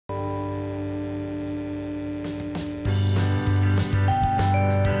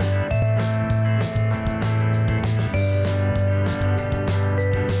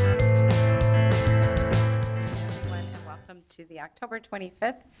October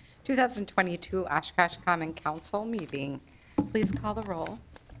 25th, 2022 Oshkosh Common Council meeting. Please call the roll.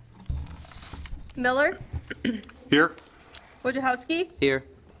 Miller, Here. Wojciechowski, Here.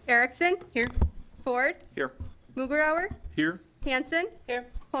 Erickson. Here. Ford, Here. Mugerauer, Here. Hanson. Here.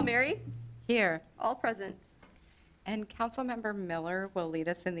 Palmieri, Here. all present. And Councilmember Miller will lead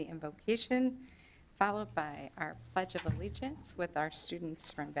us in the invocation, followed by our Pledge of Allegiance with our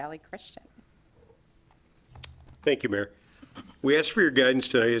students from Valley Christian. Thank you, Mayor. We ask for your guidance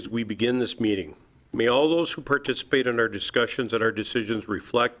tonight as we begin this meeting. May all those who participate in our discussions and our decisions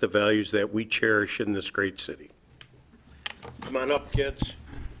reflect the values that we cherish in this great city. Come on up, kids.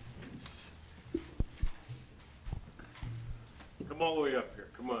 Come all the way up here.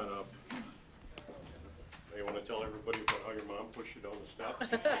 Come on up. Now you want to tell everybody about how your mom pushed you down the steps?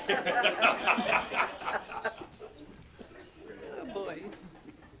 Oh, boy.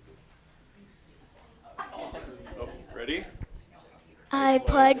 Oh, ready? I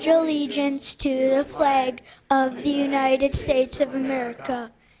pledge allegiance to the flag of the United States of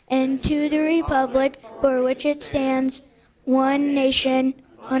America and to the republic for which it stands, one nation,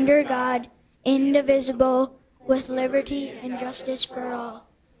 under God, indivisible, with liberty and justice for all.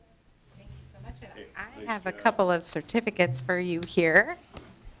 Thank you so much. I have a couple of certificates for you here.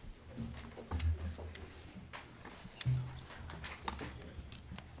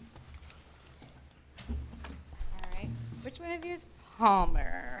 All right. Which one of you is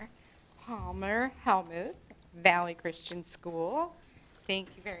Palmer? Palmer Helmuth, Valley Christian School. Thank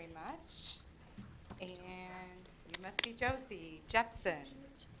you very much. And you must be Josie Jepson.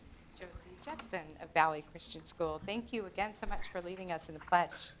 Josie Jepson of Valley Christian School. Thank you again so much for leading us in the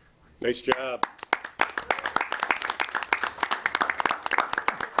pledge. Nice job.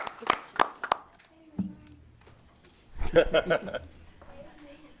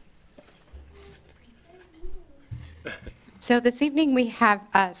 So this evening we have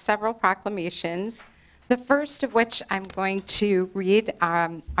several proclamations. The first of which I'm going to read.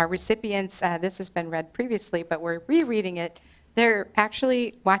 Our recipients, this has been read previously, but we're rereading it. They're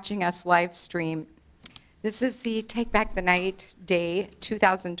actually watching us live stream. This is the Take Back the Night Day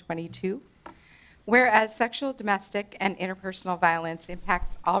 2022. Whereas sexual, domestic, and interpersonal violence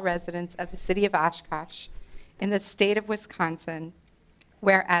impacts all residents of the city of Oshkosh in the state of Wisconsin,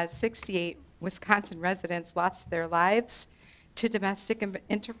 whereas 68 Wisconsin residents lost their lives to domestic and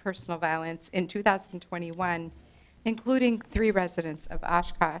interpersonal violence in 2021, including 3 residents of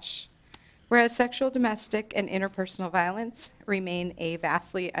Oshkosh. Whereas sexual, domestic, and interpersonal violence remain a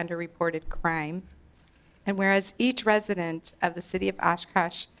vastly underreported crime, and whereas each resident of the city of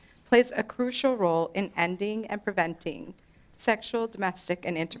Oshkosh plays a crucial role in ending and preventing sexual, domestic,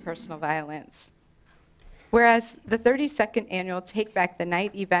 and interpersonal violence. Whereas the 32nd annual Take Back the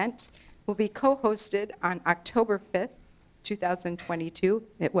Night event will be co-hosted on October 5th, 2022.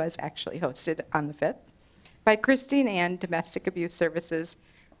 It was actually hosted on the 5th by Christine Ann Domestic Abuse Services,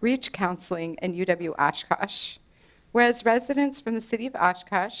 Reach Counseling, and UW Oshkosh. Whereas residents from the city of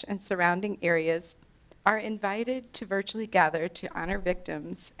Oshkosh and surrounding areas are invited to virtually gather to honor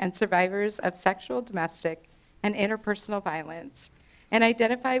victims and survivors of sexual, domestic, and interpersonal violence and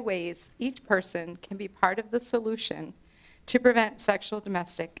identify ways each person can be part of the solution to prevent sexual,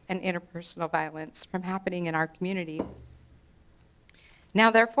 domestic, and interpersonal violence from happening in our community. Now,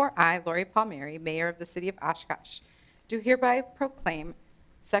 therefore, I, Lori Palmieri, Mayor of the City of Oshkosh, do hereby proclaim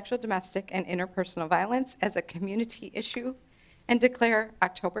sexual, domestic, and interpersonal violence as a community issue and declare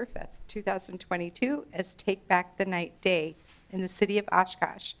October 5th, 2022 as Take Back the Night Day in the City of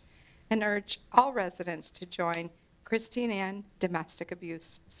Oshkosh and urge all residents to join Christine Ann Domestic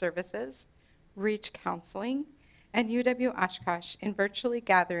Abuse Services, Reach Counseling, and UW Oshkosh in virtually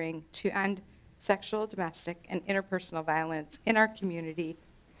gathering to end sexual, domestic, and interpersonal violence in our community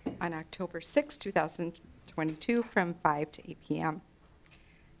on October 6, 2022 from 5 to 8 p.m.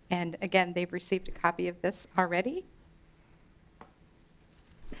 And again, they've received a copy of this already.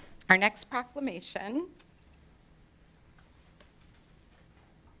 Our next proclamation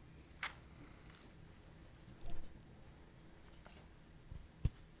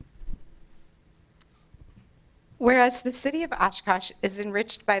whereas the city of Oshkosh is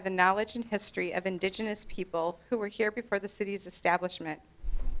enriched by the knowledge and history of indigenous people who were here before the city's establishment,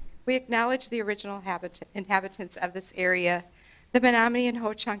 we acknowledge the original inhabitants of this area, the Menominee and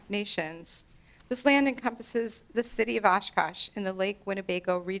Ho-Chunk nations. This land encompasses the city of Oshkosh in the Lake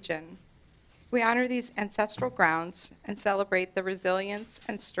Winnebago region. We honor these ancestral grounds and celebrate the resilience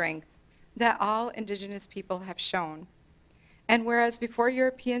and strength that all indigenous people have shown. And whereas before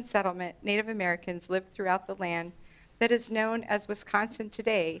European settlement, Native Americans lived throughout the land that is known as Wisconsin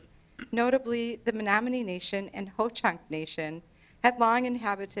today, notably the Menominee Nation and Ho-Chunk Nation, had long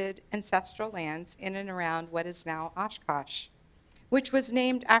inhabited ancestral lands in and around what is now Oshkosh, which was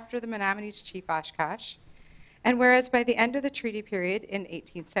named after the Menominee chief Oshkosh. And whereas by the end of the treaty period in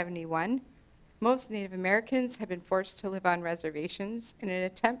 1871, most Native Americans had been forced to live on reservations in an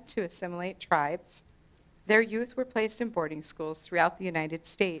attempt to assimilate tribes, their youth were placed in boarding schools throughout the United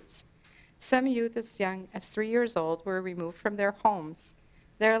States. Some youth as young as 3 years old were removed from their homes,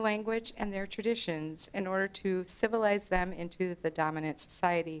 their language, and their traditions in order to civilize them into the dominant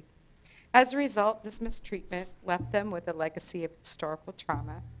society. As a result, this mistreatment left them with a legacy of historical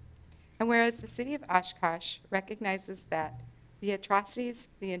trauma. And whereas the city of Oshkosh recognizes that the atrocities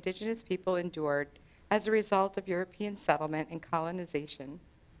the indigenous people endured as a result of European settlement and colonization,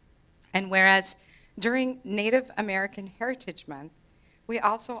 and whereas during Native American Heritage Month, we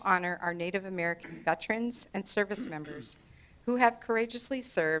also honor our Native American veterans and service members who have courageously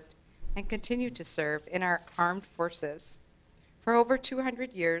served and continue to serve in our armed forces. For over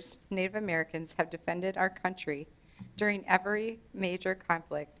 200 years, Native Americans have defended our country during every major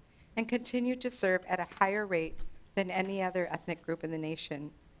conflict and continue to serve at a higher rate than any other ethnic group in the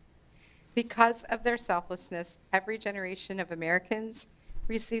nation. Because of their selflessness, every generation of Americans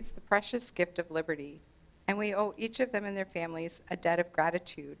receives the precious gift of liberty, and we owe each of them and their families a debt of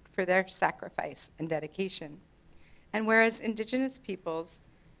gratitude for their sacrifice and dedication. And whereas indigenous peoples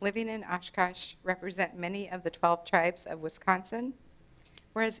living in Oshkosh represent many of the 12 tribes of Wisconsin,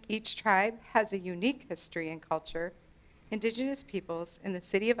 whereas each tribe has a unique history and culture, indigenous peoples in the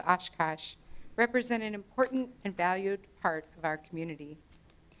city of Oshkosh represent an important and valued part of our community.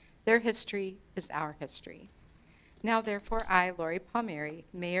 Their history is our history. Now, therefore, I, Lori Palmieri,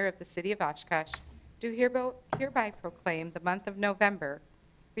 Mayor of the City of Oshkosh, do hereby proclaim the month of November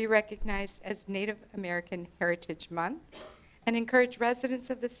be recognized as Native American Heritage Month and encourage residents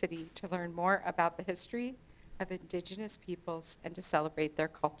of the city to learn more about the history of indigenous peoples and to celebrate their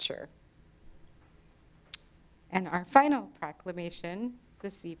culture. And our final proclamation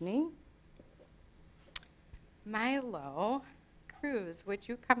this evening, Milo Cruz, would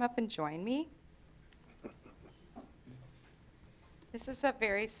you come up and join me? This is a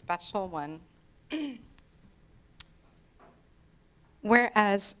very special one.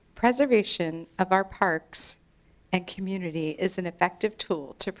 Whereas preservation of our parks and community is an effective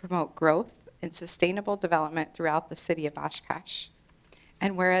tool to promote growth and sustainable development throughout the city of Oshkosh.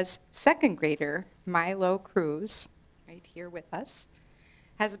 And whereas second grader Milo Cruz, right here with us,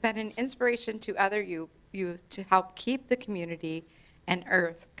 has been an inspiration to other youth to help keep the community and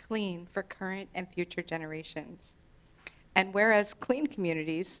earth clean for current and future generations. And whereas clean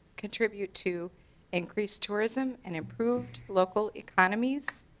communities contribute to increased tourism and improved local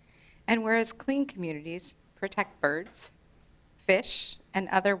economies, and whereas clean communities protect birds, fish, and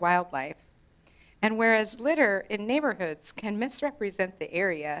other wildlife, and whereas litter in neighborhoods can misrepresent the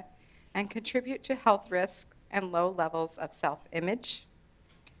area and contribute to health risks and low levels of self-image,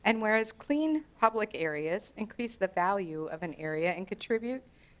 and whereas clean public areas increase the value of an area and contribute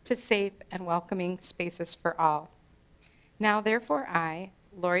to safe and welcoming spaces for all. Now, therefore, I,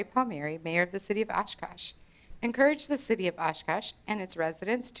 Lori Palmieri, Mayor of the City of Oshkosh, encourage the City of Oshkosh and its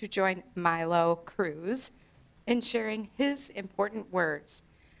residents to join Milo Cruz in sharing his important words.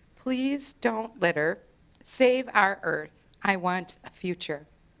 Please don't litter. Save our earth. I want a future.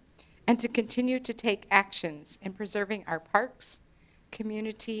 And to continue to take actions in preserving our parks,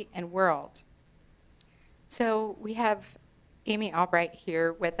 community, and world. So we have Amy Albright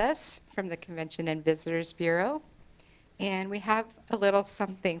here with us from the Convention and Visitors Bureau. And we have a little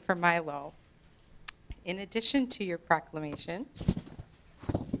something for Milo. In addition to your proclamation,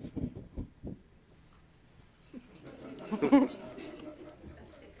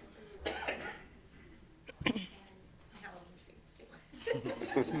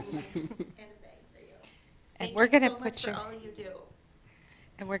 and we're going to put your, all you do.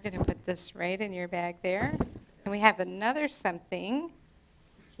 and we're going to put this right in your bag there. And we have another something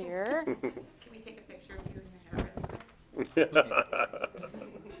here. Can we take a picture of you in the hair?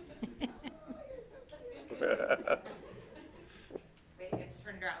 Wait, you have to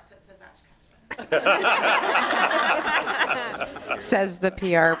turn it around so it says Oshkosh. Says the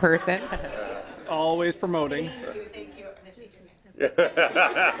PR person. Always promoting. Thank you. And then she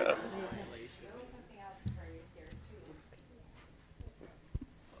can-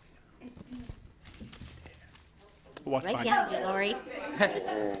 Walk Right by. behind you, Lori.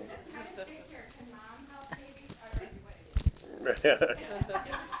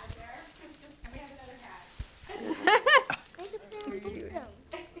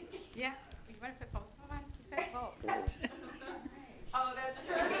 Yeah, you want to put both of them on? He said both. Oh, that's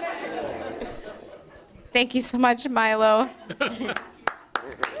perfect. Thank you so much, Milo.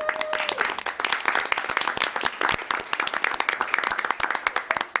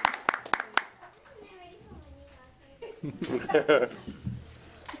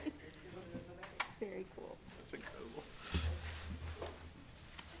 Very cool. That's incredible.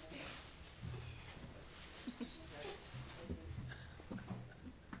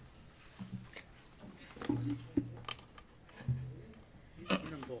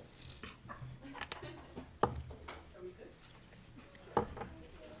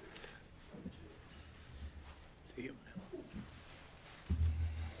 See you.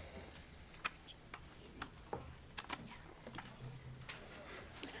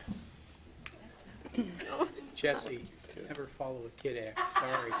 Jesse, never follow a kid act,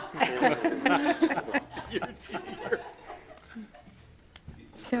 sorry.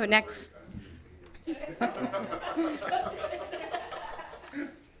 So next.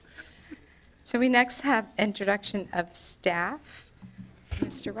 So we next have introduction of staff.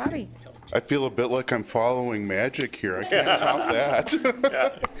 Mr. Robbie. I feel a bit like I'm following magic here. I can't top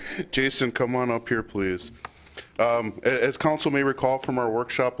that. Jason, come on up here, please. As council may recall from our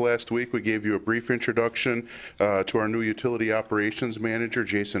workshop last week, we gave you a brief introduction to our new utility operations manager,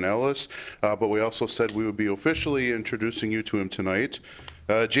 Jason Ellis, but we also said we would be officially introducing you to him tonight.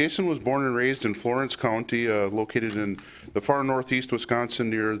 Jason was born and raised in Florence County, located in the far northeast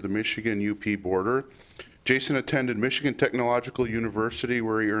Wisconsin near the Michigan UP border. Jason attended Michigan Technological University,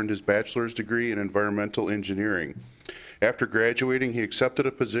 where he earned his bachelor's degree in environmental engineering. After graduating, he accepted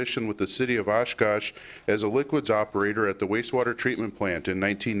a position with the city of Oshkosh as a liquids operator at the wastewater treatment plant in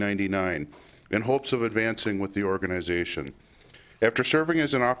 1999 in hopes of advancing with the organization. After serving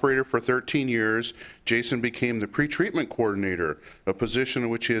as an operator for 13 years, Jason became the pretreatment coordinator, a position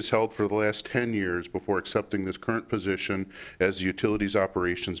which he has held for the last 10 years before accepting this current position as the utilities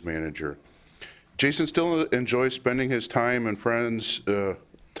operations manager. Jason still enjoys spending his time with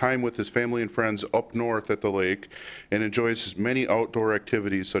his family and friends up north at the lake and enjoys many outdoor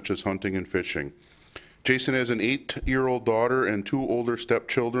activities such as hunting and fishing. Jason has an 8-year-old daughter and 2 older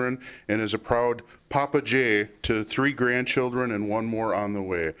stepchildren and is a proud Papa J to 3 grandchildren and 1 more on the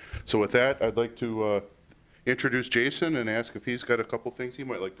way. So with that, I'd like to introduce Jason and ask if he's got a couple things he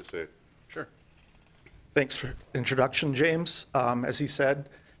might like to say. Sure. Thanks for the introduction, James. As he said,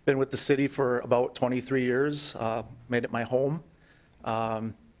 been with the city for about 23 years, made it my home.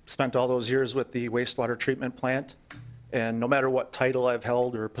 Spent all those years with the wastewater treatment plant, and no matter what title I've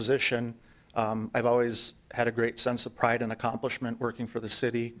held or position, I've always had a great sense of pride and accomplishment working for the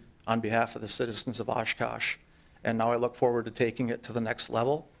city on behalf of the citizens of Oshkosh. And now I look forward to taking it to the next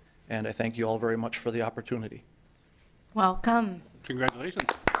level, and I thank you all very much for the opportunity. Welcome. Congratulations.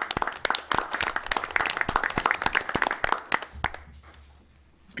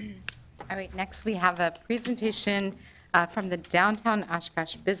 All right, next we have a presentation from the Downtown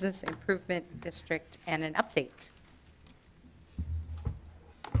Oshkosh Business Improvement District and an update.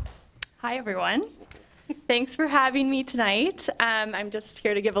 Hi, everyone. Thanks for having me tonight. I'm just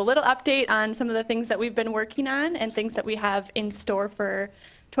here to give a little update on some of the things that we've been working on and things that we have in store for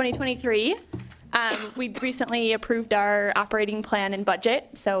 2023. We recently approved our operating plan and budget,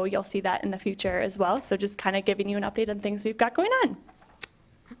 so you'll see that in the future as well. So just kind of giving you an update on things we've got going on.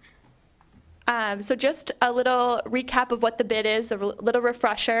 So just a little recap of what the bid is, a little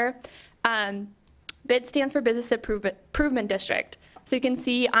refresher. BID stands for Business Improvement District. So you can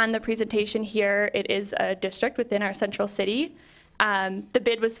see on the presentation here, it is a district within our central city. The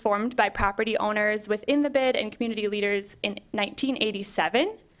bid was formed by property owners within the bid and community leaders in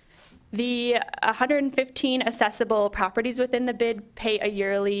 1987. The 115 assessable properties within the bid pay a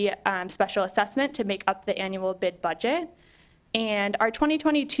yearly special assessment to make up the annual bid budget. And our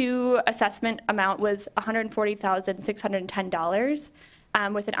 2022 assessment amount was $140,610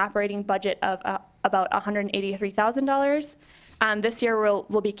 with an operating budget of about $183,000. This year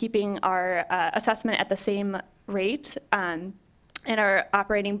we'll be keeping our assessment at the same rate, and our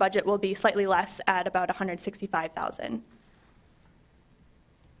operating budget will be slightly less at about $165,000.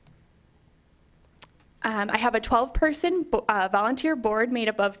 I have a 12-person volunteer board made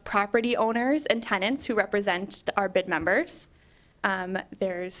up of property owners and tenants who represent our bid members.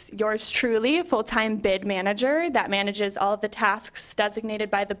 There's yours truly, a full-time bid manager that manages all of the tasks designated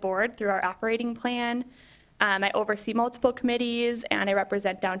by the board through our operating plan. I oversee multiple committees, and I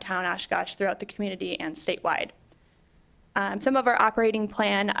represent downtown Oshkosh throughout the community and statewide. Some of our operating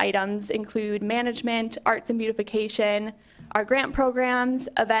plan items include management, arts and beautification, our grant programs,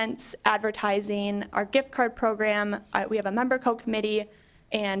 events, advertising, our gift card program, we have a member co-committee,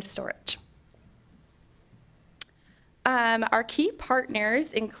 and storage. Our key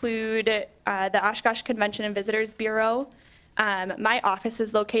partners include the Oshkosh Convention and Visitors Bureau. My office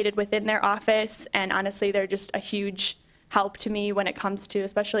is located within their office, and honestly, they're just a huge help to me when it comes to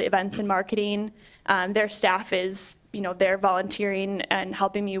especially events and marketing. Their staff is, they're volunteering and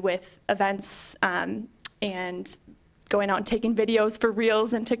helping me with events and going out and taking videos for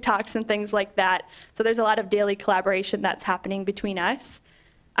Reels and TikToks and things like that. So there's a lot of daily collaboration that's happening between us.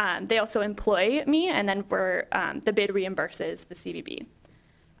 They also employ me, and then the bid reimburses the CVB.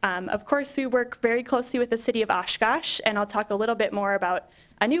 Of course, we work very closely with the city of Oshkosh, and I'll talk a little bit more about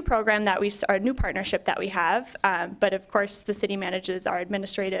a new program a new partnership that we have. But of course, the city manages our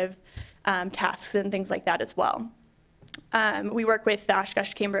administrative tasks and things like that as well. We work with the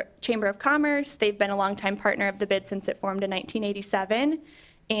Oshkosh Chamber of Commerce. They've been a longtime partner of the bid since it formed in 1987.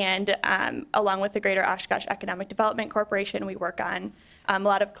 And along with the Greater Oshkosh Economic Development Corporation, we work on a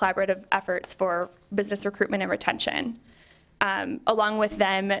lot of collaborative efforts for business recruitment and retention. Along with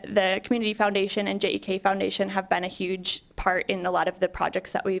them, the Community Foundation and JEK Foundation have been a huge part in a lot of the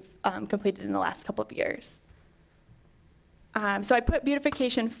projects that we've completed in the last couple of years. So I put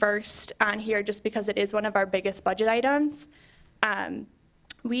beautification first on here just because it is one of our biggest budget items.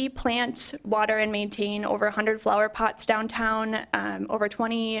 We plant, water, and maintain over 100 flower pots downtown, over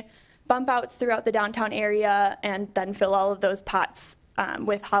 20 bump outs throughout the downtown area, and then fill all of those pots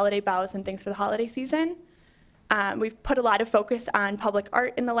with holiday boughs and things for the holiday season. We've put a lot of focus on public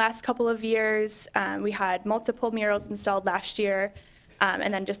art in the last couple of years. We had multiple murals installed last year,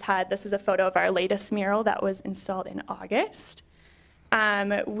 and then this is a photo of our latest mural that was installed in August.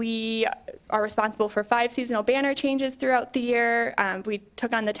 We are responsible for 5 seasonal banner changes throughout the year. We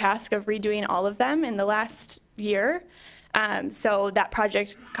took on the task of redoing all of them in the last year. So that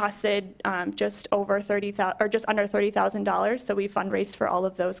project costed just under $30,000. So we fundraised for all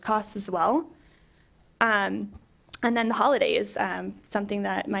of those costs as well. And then the holidays, something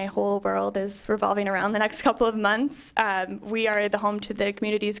that my whole world is revolving around the next couple of months. We are the home to the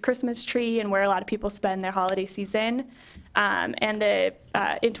community's Christmas tree and where a lot of people spend their holiday season. And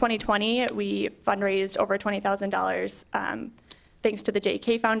in 2020, we fundraised over $20,000 thanks to the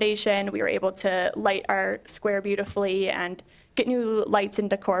JK Foundation. We were able to light our square beautifully and get new lights and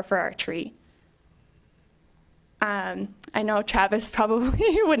decor for our tree. I know Travis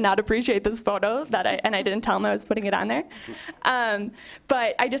probably would not appreciate this photo and I didn't tell him I was putting it on there.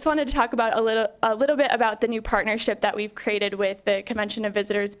 But I just wanted to talk about a little bit about the new partnership that we've created with the Convention and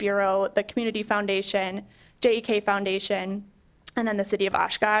Visitors Bureau, the Community Foundation, JEK Foundation, and then the City of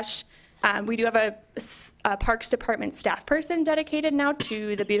Oshkosh. We do have a Parks Department staff person dedicated now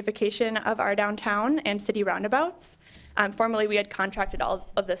to the beautification of our downtown and city roundabouts. Formerly, we had contracted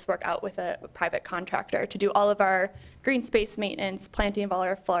all of this work out with a private contractor to do all of our green space maintenance, planting of all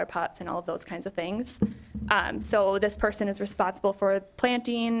our flower pots, and all of those kinds of things. So this person is responsible for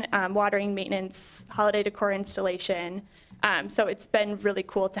planting, watering, maintenance, holiday decor installation. So it's been really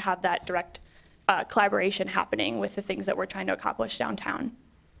cool to have that direct collaboration happening with the things that we're trying to accomplish downtown.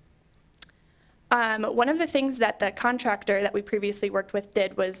 One of the things that the contractor that we previously worked with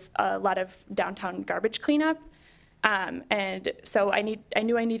did was a lot of downtown garbage cleanup. And so I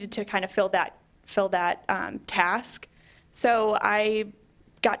knew I needed to kind of fill that task. So I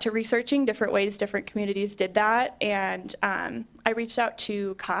got to researching different ways different communities did that, and I reached out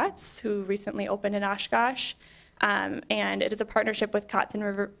to COTS, who recently opened in Oshkosh, and it is a partnership with COTS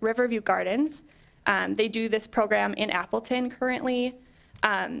and Riverview Gardens. They do this program in Appleton currently.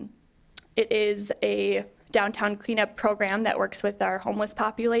 It is a downtown cleanup program that works with our homeless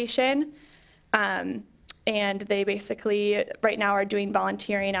population. And they basically, right now, are doing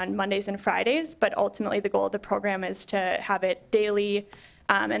volunteering on Mondays and Fridays, but ultimately the goal of the program is to have it daily.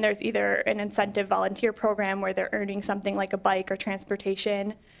 And there's either an incentive volunteer program where they're earning something like a bike or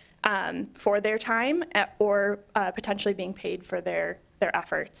transportation for their time, or potentially being paid for their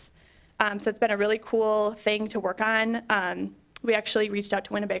efforts. So it's been a really cool thing to work on. We actually reached out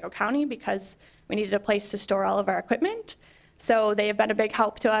to Winnebago County because we needed a place to store all of our equipment. So they have been a big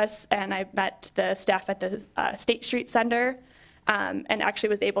help to us, and I met the staff at the State Street Center and actually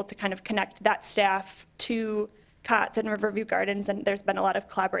was able to kind of connect that staff to COTS and Riverview Gardens, and there's been a lot of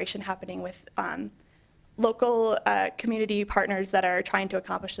collaboration happening with local community partners that are trying to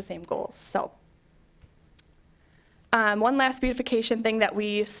accomplish the same goals. So one last beautification thing that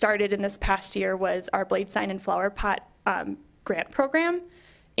we started in this past year was our blade sign and flower pot grant program.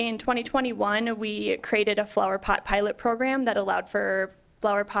 In 2021, we created a flower pot pilot program that allowed for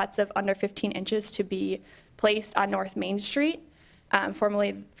flower pots of under 15 inches to be placed on North Main Street.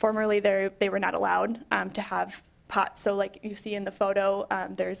 Formerly they were not allowed to have pots. So like you see in the photo,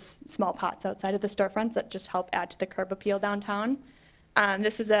 there's small pots outside of the storefronts that just help add to the curb appeal downtown.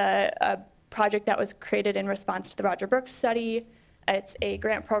 This is a project that was created in response to the Roger Brooks study. It's a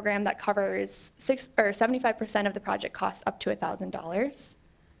grant program that covers 75% of the project costs up to $1,000.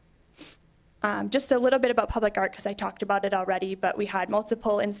 Just a little bit about public art, because I talked about it already, but we had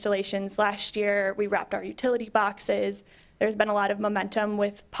multiple installations last year. We wrapped our utility boxes. There's been a lot of momentum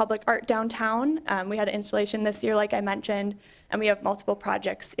with public art downtown. We had an installation this year, like I mentioned, and we have multiple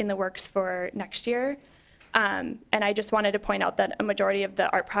projects in the works for next year. And I just wanted to point out that a majority of the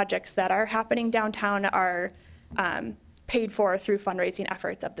art projects that are happening downtown are paid for through fundraising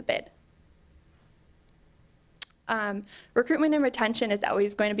efforts of the bid. Recruitment and retention is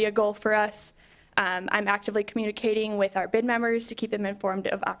always going to be a goal for us. I'm actively communicating with our bid members to keep them informed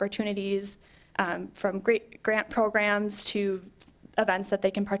of opportunities from great grant programs to events that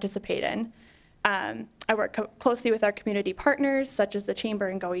they can participate in. I work closely with our community partners, such as the Chamber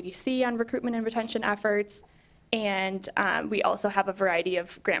and Go EDC, on recruitment and retention efforts. And we also have a variety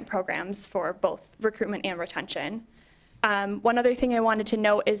of grant programs for both recruitment and retention. One other thing I wanted to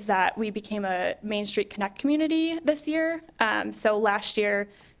note is that we became a Main Street Connect community this year. So last year,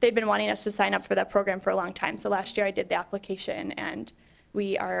 they'd been wanting us to sign up for that program for a long time. So last year I did the application, and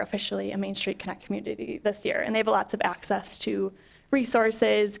we are officially a Main Street Connect community this year. And they have lots of access to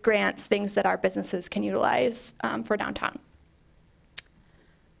resources, grants, things that our businesses can utilize for downtown.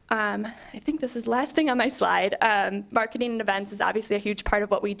 I think this is the last thing on my slide. Marketing and events is obviously a huge part of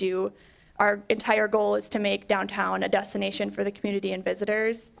what we do. Our entire goal is to make downtown a destination for the community and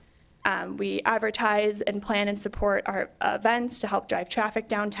visitors. We advertise and plan and support our events to help drive traffic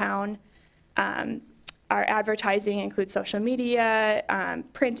downtown. Our advertising includes social media,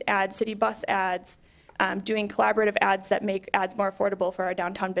 print ads, city bus ads, doing collaborative ads that make ads more affordable for our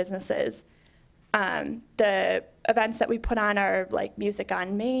downtown businesses. The events that we put on are like Music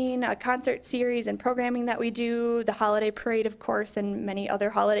on Main, a concert series and programming that we do, the holiday parade, of course, and many other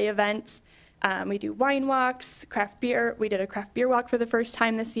holiday events. We do wine walks, craft beer. We did a craft beer walk for the first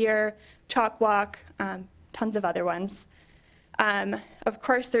time this year, chalk walk, tons of other ones. Of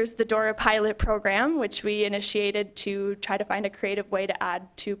course, there's the Dora pilot program, which we initiated to try to find a creative way to add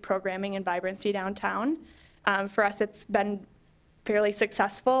to programming and vibrancy downtown. For us, it's been fairly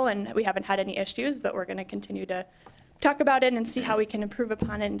successful, and we haven't had any issues, but we're going to continue to talk about it and see how we can improve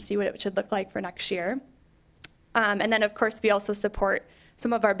upon it and see what it should look like for next year. And then, of course, we also support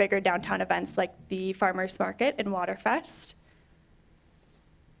some of our bigger downtown events like the Farmers Market and Waterfest.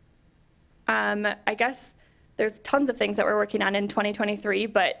 I guess there's tons of things that we're working on in 2023,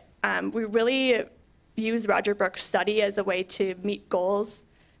 but we really use Roger Brooks' study as a way to meet goals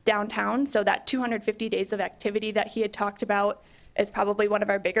downtown. So that 250 days of activity that he had talked about is probably one of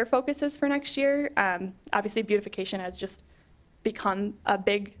our bigger focuses for next year. Obviously, beautification has just become a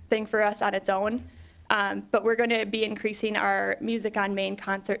big thing for us on its own. But we're going to be increasing our Music on Main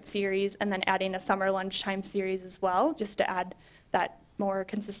concert series and then adding a summer lunchtime series as well, just to add that more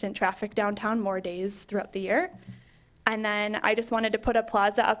consistent traffic downtown, more days throughout the year. And then I just wanted to put a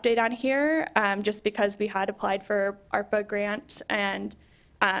plaza update on here, just because we had applied for ARPA grant, and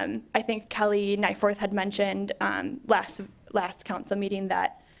I think Kelly Nyforth had mentioned last council meeting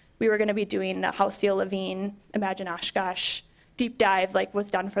that we were going to be doing the Halcyon Levine, Imagine Oshkosh deep dive like was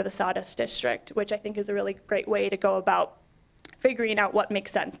done for the Sawdust District, which I think is a really great way to go about figuring out what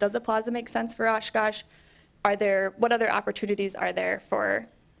makes sense. Does a plaza make sense for Oshkosh? What other opportunities are there for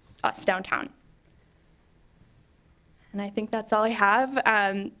us downtown? And I think that's all I have.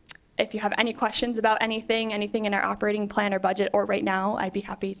 If you have any questions about anything in our operating plan or budget or right now, I'd be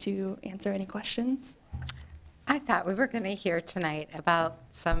happy to answer any questions. I thought we were going to hear tonight about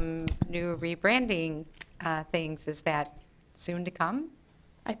some new rebranding things. Is that soon to come?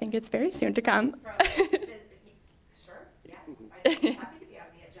 I think it's very soon to come. Sure, yes. I'd be happy to be on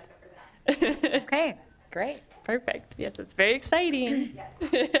the agenda for that. Okay, great. Perfect. Yes, it's very exciting.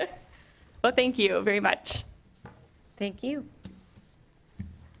 Yes. Well, thank you very much. Thank you.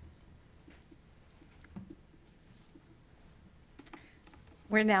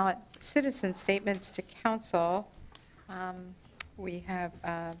 We're now at citizen statements to council. We have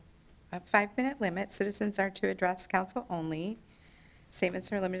a 5-minute limit. Citizens are to address council only.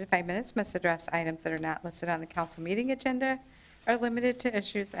 Statements are limited to 5 minutes, must address items that are not listed on the council meeting agenda, are limited to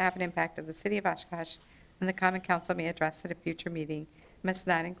issues that have an impact on the city of Oshkosh, and the common council may address at a future meeting, must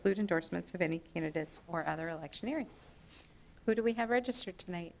not include endorsements of any candidates or other electioneering. Who do we have registered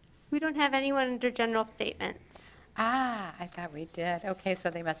tonight? We don't have anyone under general statements. Ah, I thought we did. Okay, so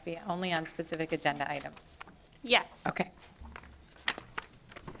they must be only on specific agenda items. Yes. Okay.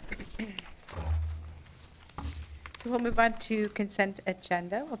 So we'll move on to consent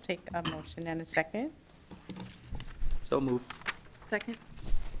agenda. We'll take a motion and a second. So move. Second.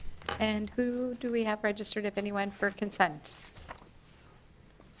 And who do we have registered, if anyone, for consent?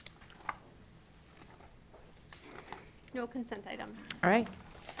 No consent items. All right.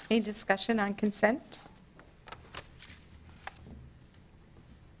 Any discussion on consent?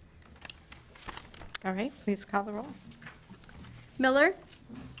 All right, please call the roll. Miller,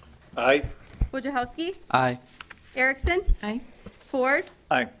 Aye. Wojciechowski, Aye. Erickson, Aye. Ford,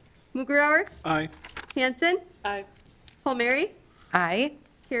 Aye. Mugrower, Aye. Hanson, Aye. Palmieri, Aye.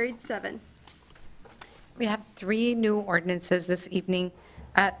 carried 7. We have 3 new ordinances this evening,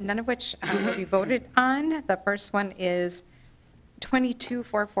 none of which will be voted on. The first one is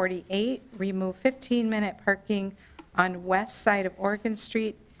 22-448, remove 15-minute parking on west side of Oregon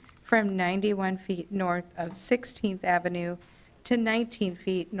Street from 91 feet north of 16th Avenue to 19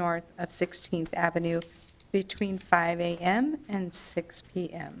 feet north of 16th Avenue between 5 a.m. and 6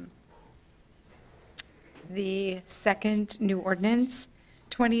 p.m. The second new ordinance,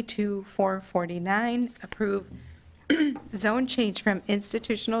 22-449, approve zone change from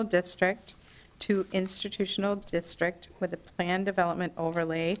institutional district to institutional district with a planned development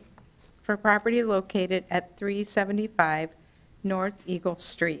overlay for property located at 375 North Eagle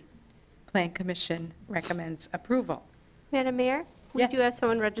Street. Plan Commission recommends approval. Madam Mayor? We do Yes. have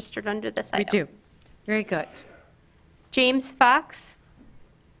someone registered under this item. We do. Very good. James Fox.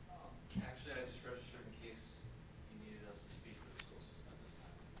 Actually, I just registered in case you needed us to speak for the school system at this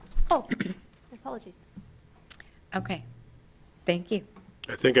time. Oh, apologies. Okay. Thank you.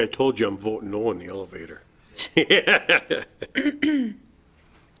 I think I told you I'm voting no in the elevator.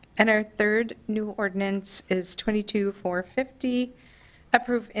 And our third new ordinance is 22-450,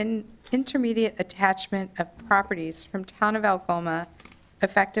 approve intermediate attachment of properties from Town of Algoma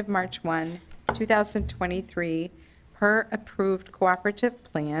effective March 1, 2023, per approved cooperative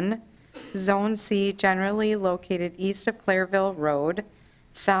plan, Zone C generally located east of Clareville Road,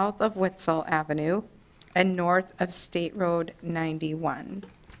 south of Witzel Avenue, and north of State Road 91.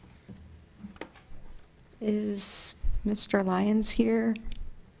 Is Mr. Lyons here?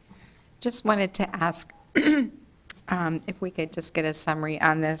 Just wanted to ask if we could just get a summary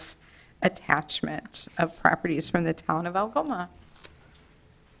on this attachment of properties from the Town of Algoma.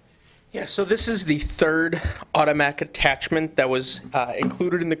 Yeah, so this is the third automatic attachment that was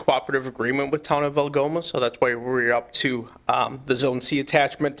included in the cooperative agreement with Town of Algoma, so that's why we're up to the Zone C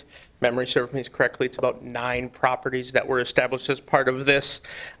attachment. Memory serves me correctly, it's about 9 properties that were established as part of this.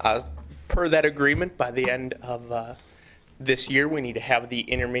 Per that agreement, by the end of this year, we need to have the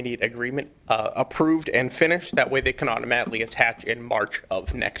intermediate agreement approved and finished. That way they can automatically attach in March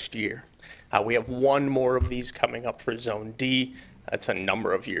of next year. We have 1 more of these coming up for Zone D. That's a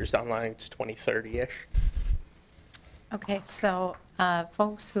number of years down the line. It's 2030-ish. Okay, so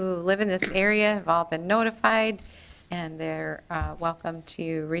folks who live in this area have all been notified, and they're welcome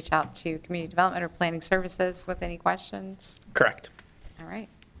to reach out to Community Development or Planning Services with any questions. Correct. All right,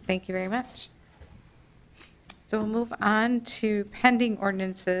 thank you very much. So we'll move on to pending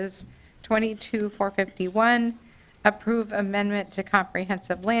ordinances, 22-451, approve amendment to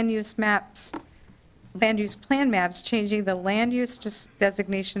comprehensive land use maps, land use plan maps, changing the land use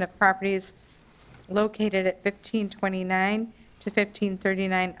designation of properties located at 1529 to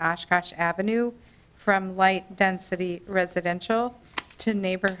 1539 Oshkosh Avenue from light density residential to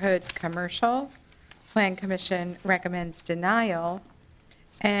neighborhood commercial. Plan Commission recommends denial.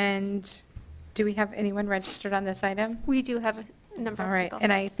 And do we have anyone registered on this item? We do have a number All of right, people.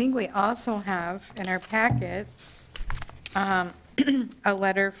 and I think we also have in our packets a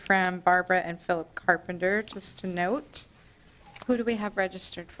letter from Barbara and Philip Carpenter, just to note. Who do we have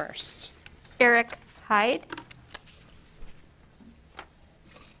registered first? Eric Hyde.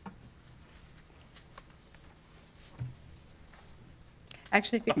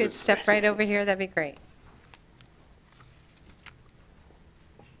 Actually, if you could step right over here, that'd be great.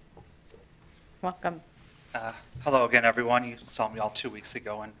 Welcome. Hello again, everyone. You saw me all 2 weeks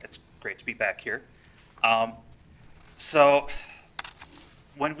ago, and it's great to be back here. So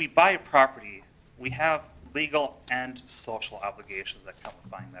when we buy a property, we have legal and social obligations that come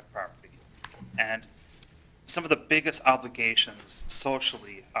with buying that property. And some of the biggest obligations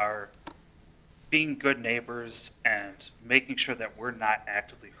socially are being good neighbors and making sure that we're not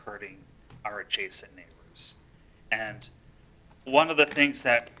actively hurting our adjacent neighbors. And one of the things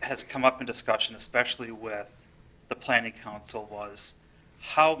that has come up in discussion, especially with the Planning Council, was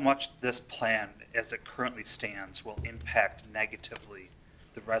how much this plan, as it currently stands, will impact negatively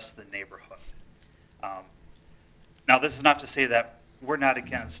the rest of the neighborhood. Now, this is not to say that we're not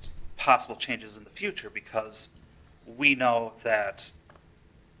against possible changes in the future, because we know that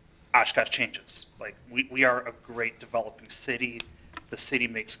Oshkosh changes. Like, we are a great developing city. the city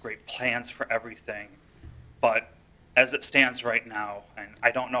makes great plans for everything, but as it stands right now, and I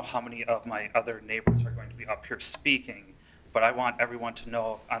don't know how many of my other neighbors are going to be up here speaking, but I want everyone to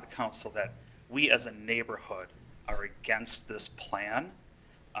know on the council that we as a neighborhood are against this plan.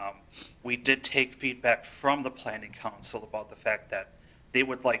 We did take feedback from the planning council about the fact that they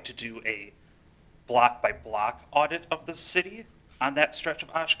would like to do a block by block audit of the city on that stretch of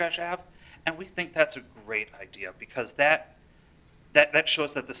Oshkosh Ave. And we think that's a great idea because that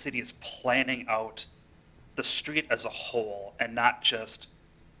shows that the city is planning out the street as a whole and not just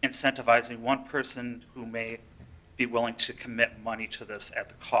incentivizing one person who may be willing to commit money to this at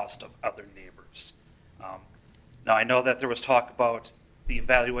the cost of other neighbors. Now, I know that there was talk about the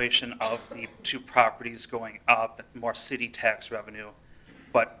evaluation of the two properties going up, more city tax revenue,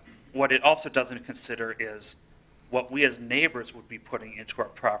 but what it also doesn't consider is what we as neighbors would be putting into our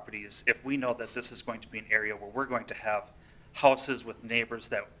properties if we know that this is going to be an area where we're going to have houses with neighbors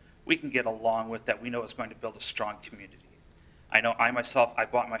that we can get along with, that we know is going to build a strong community. I know I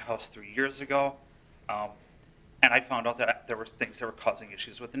bought my house 3 years ago, and I found out that there were things that were causing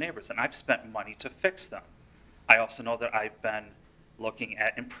issues with the neighbors, and I've spent money to fix them. I also know that I've been looking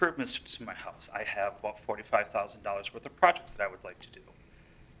at improvements to my house. I have about $45,000 worth of projects that I would like to do.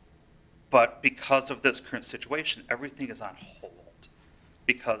 But because of this current situation, everything is on hold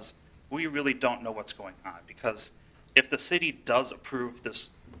because we really don't know what's going on. Because if the city does approve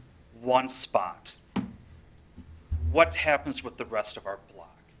this one spot, what happens with the rest of our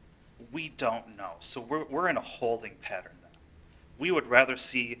block? We don't know. So we're in a holding pattern then. We would rather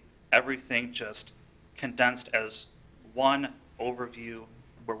see everything just condensed as one overview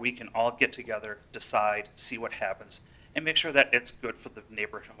where we can all get together, decide, see what happens, and make sure that it's good for the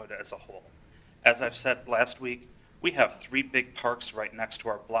neighborhood as a whole. As I've said last week, we have 3 big parks right next to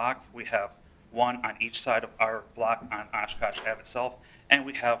our block. We have one on each side of our block on Oshkosh Ave itself, and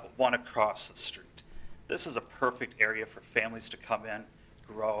we have one across the street. This is a perfect area for families to come in,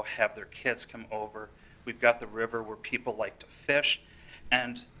 grow, have their kids come over. We've got the river where people like to fish,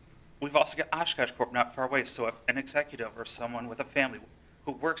 and we've also got Oshkosh Corp not far away, so if an executive or someone with a family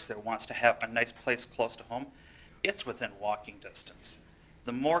who works there wants to have a nice place close to home, it's within walking distance.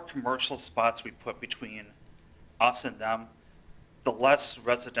 The more commercial spots we put between us and them, the less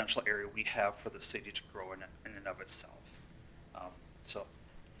residential area we have for the city to grow in and of itself. So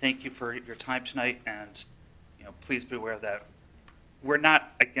thank you for your time tonight, and please be aware that we're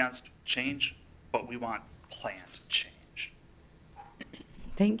not against change, but we want planned change.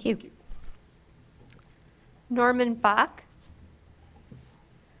 Thank you. Norman Bach.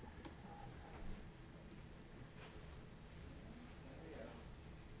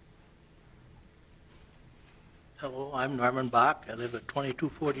 Hello, I'm Norman Bach. I live at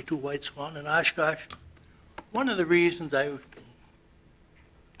 2242 White Swan in Oshkosh. One of the reasons I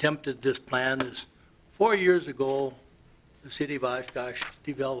attempted this plan is 4 years ago, the city of Oshkosh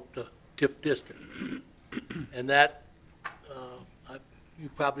developed a TIF district. And that, you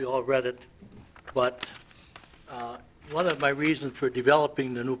probably all read it, but one of my reasons for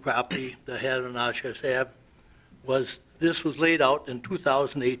developing the new property that I had on Oshkosh Ave was this was laid out in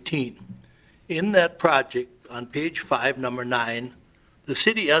 2018. In that project, on page 5, number 9, the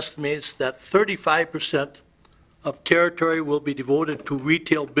city estimates that 35% of territory will be devoted to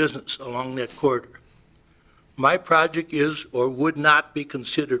retail business along that corridor. My project is or would not be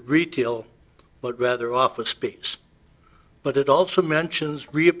considered retail, but rather office space. But it also mentions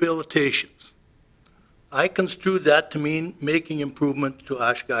rehabilitations. I construed that to mean making improvement to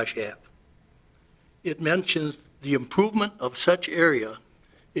Oshkosh Ave. It mentions the improvement of such area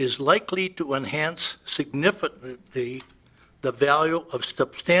is likely to enhance significantly the value of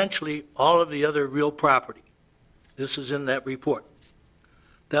substantially all of the other real property. This is in that report.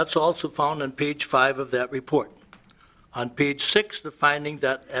 That's also found on page 5 of that report. On page 6, the finding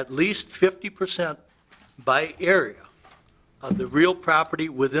that at least 50% by area of the real property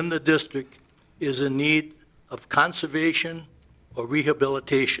within the district is in need of conservation or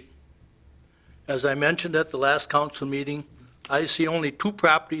rehabilitation. As I mentioned at the last council meeting, I see only 2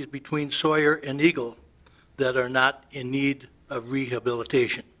 properties between Sawyer and Eagle that are not in need of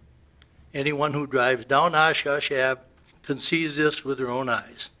rehabilitation. Anyone who drives down Oshkosh Ave can see this with their own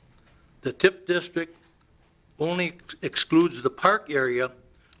eyes. The TIF district only excludes the park area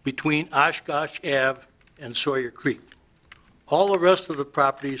between Oshkosh Ave and Sawyer Creek. All the rest of the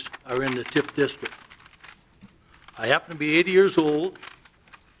properties are in the TIF district. I happen to be 80 years old,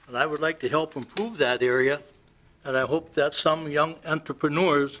 and I would like to help improve that area, and I hope that some young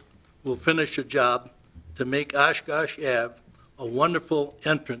entrepreneurs will finish a job to make Oshkosh Ave a wonderful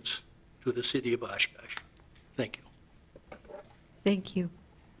entrance to the city of Oshkosh. Thank you. Thank you.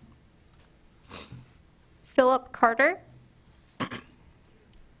 Philip Carter.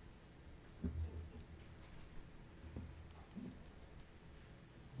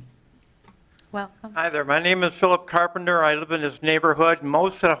 Welcome. Hi there, my name is Philip Carpenter. I live in this neighborhood.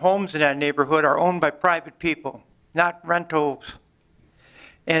 Most of the homes in that neighborhood are owned by private people, not rentals.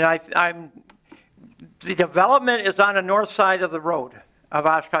 And the development is on the north side of the road of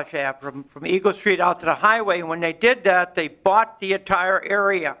Oshkosh Ave, from Eagle Street out to the highway. And when they did that, they bought the entire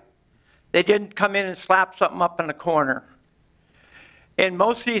area. They didn't come in and slap something up in the corner. And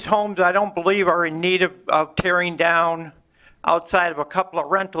most of these homes, I don't believe, are in need of tearing down outside of a couple of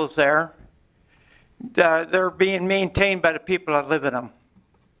rentals there. They're being maintained by the people that live in them.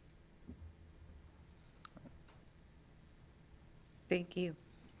 Thank you.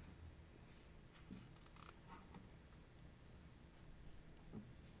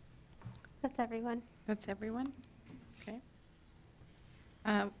 That's everyone. That's everyone? Okay.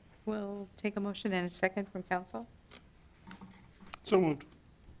 We'll take a motion and a second from council. So moved.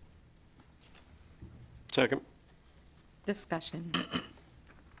 Second. Discussion.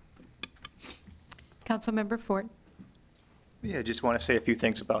 Councilmember Ford. Yeah, just want to say a few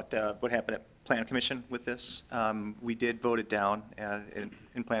things about what happened at Plan Commission with this. We did vote it down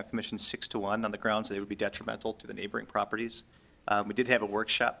in Plan Commission 6-1 on the grounds that it would be detrimental to the neighboring properties. We did have a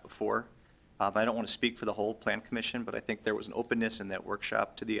workshop before. I don't want to speak for the whole Plan Commission, but I think there was an openness in that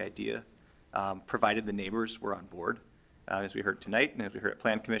workshop to the idea, provided the neighbors were on board. As we heard tonight, and as we heard at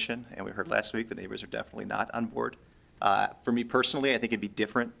Plan Commission, and we heard last week, the neighbors are definitely not on board. For me personally, I think it'd be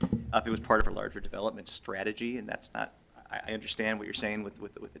different if it was part of a larger development strategy, and that's not, I understand what you're saying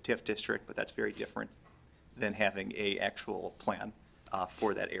with the TIF district, but that's very different than having a actual plan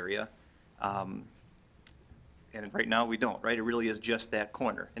for that area. And right now we don't, right? It really is just that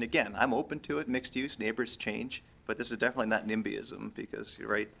corner. And again, I'm open to it, mixed use, neighbors change, but this is definitely not NIMBYism because, you're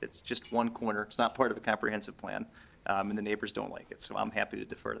right, it's just one corner. It's not part of a comprehensive plan, and the neighbors don't like it. So I'm happy to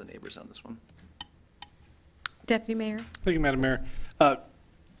defer to the neighbors on this one. Deputy Mayor. Thank you, Madam Mayor.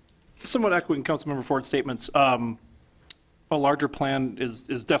 Somewhat echoing Councilmember Ford's statements, a larger plan is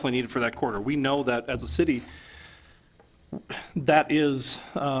definitely needed for that corridor. We know that as a city, that is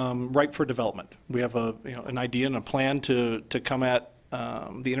ripe for development. We have an idea and a plan to come at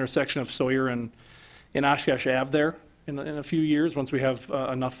the intersection of Sawyer and Oshkosh Ave there in a few years once we have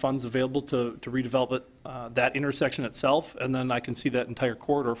enough funds available to redevelop it, that intersection itself, and then I can see that entire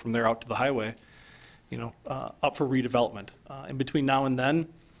corridor from there out to the highway, up for redevelopment. In between now and then,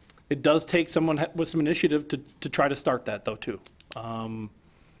 it does take someone with some initiative to try to start that though too.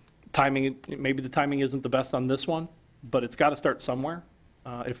 Timing, maybe the timing isn't the best on this one, but it's got to start somewhere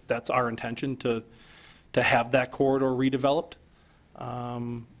if that's our intention to have that corridor redeveloped.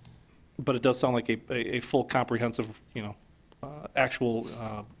 But it does sound like a full comprehensive, actual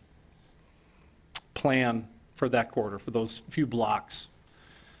plan for that corridor, for those few blocks,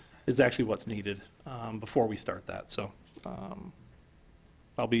 is actually what's needed before we start that. So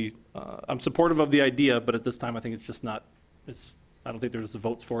I'm supportive of the idea, but at this time I think it's just not, I don't think there's the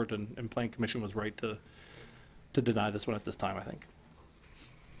votes for it, and Plan Commission was right to deny this one at this time, I think.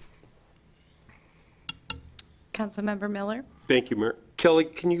 Councilmember Miller. Thank you, Mayor. Kelly,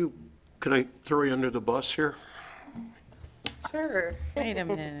 can I throw you under the bus here? Sure. Wait a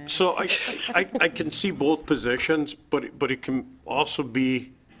minute. So I can see both positions, but it can also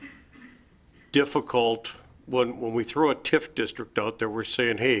be difficult when we throw a TIF district out there. We're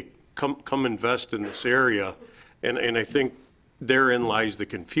saying, hey, come invest in this area, and I think therein lies the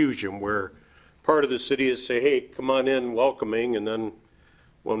confusion where part of the city is say, hey, come on in, welcoming, and then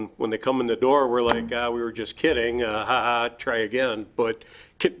when they come in the door, we're like, we were just kidding, try again. But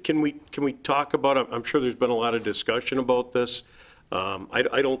can we talk about it? I'm sure there's been a lot of discussion about this.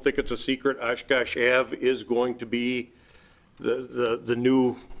 I don't think it's a secret. Oshkosh Ave is going to be the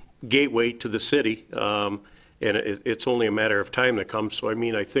new gateway to the city, and it's only a matter of time that comes. So I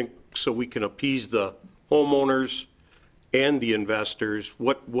mean, I think so we can appease the homeowners and the investors.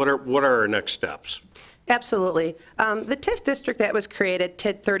 What are our next steps? Absolutely. The TIF district that was created,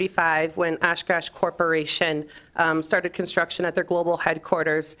 TID 35, when Oshkosh Corporation started construction at their global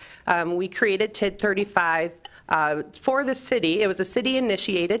headquarters, we created TID 35 for the city. It was a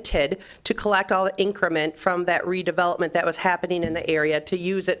city-initiated TID to collect all the increment from that redevelopment that was happening in the area to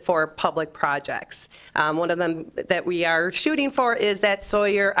use it for public projects. One of them that we are shooting for is that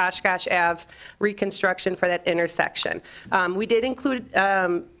Sawyer Oshkosh Ave reconstruction for that intersection. We did include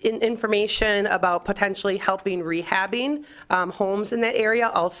information about potentially helping rehabbing homes in that area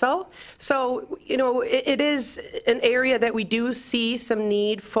also. So, it is an area that we do see some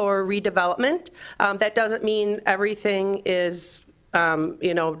need for redevelopment. That doesn't mean everything is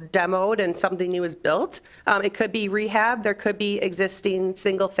demoed and something new is built. It could be rehab, there could be existing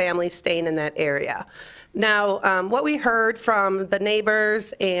single family staying in that area. Now, what we heard from the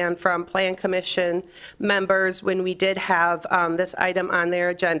neighbors and from Plan Commission members when we did have this item on their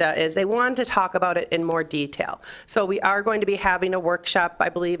agenda is they wanted to talk about it in more detail. So we are going to be having a workshop, I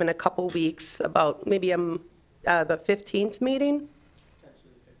believe, in a couple weeks about maybe the 15th meeting?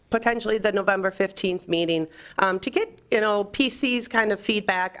 Potentially the November 15th meeting, to get, PC's kind of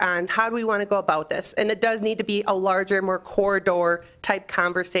feedback on how do we want to go about this. And it does need to be a larger, more corridor type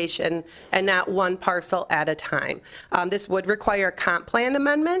conversation and not one parcel at a time. This would require a comp plan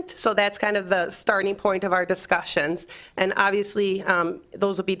amendment, so that's kind of the starting point of our discussions. And obviously,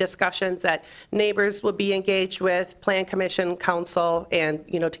 those will be discussions that neighbors will be engaged with, Plan Commission, council, and,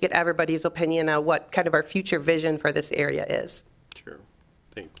 to get everybody's opinion on what kind of our future vision for this area is. Sure.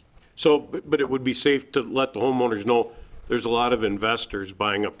 Thank you. So, but it would be safe to let the homeowners know there's a lot of investors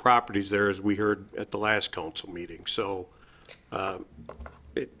buying up properties there, as we heard at the last council meeting. So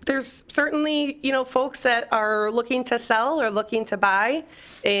there's certainly, folks that are looking to sell or looking to buy,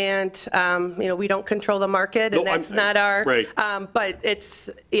 and, we don't control the market, and that's not our, right. But it's,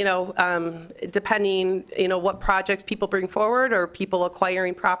 depending, what projects people bring forward or people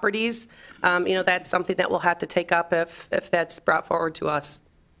acquiring properties, that's something that we'll have to take up if that's brought forward to us.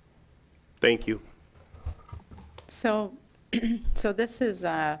 Thank you. So this is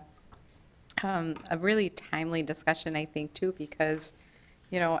a really timely discussion, I think, too, because,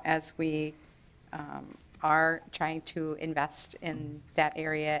 as we are trying to invest in that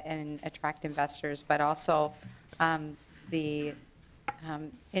area and attract investors, but also the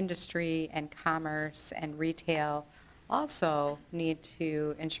industry and commerce and retail also need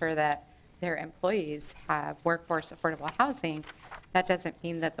to ensure that their employees have workforce affordable housing. That doesn't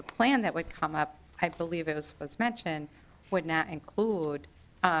mean that the plan that would come up, I believe it was mentioned, would not include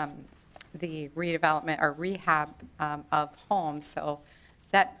the redevelopment or rehab of homes. So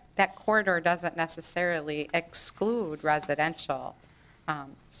that corridor doesn't necessarily exclude residential.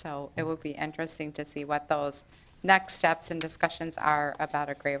 So it would be interesting to see what those next steps and discussions are about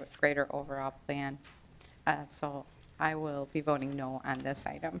a greater overall plan. So I will be voting no on this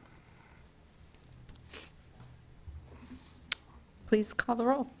item. Please call the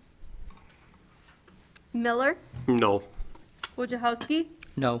roll. Miller, No. Wojciechowski,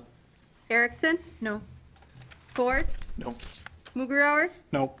 No. Erickson, No. Ford, No. Mugrower,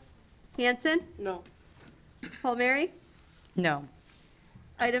 No. Hanson, No. Palmieri. No.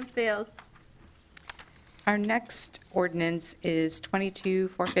 Item fails. Our next ordinance is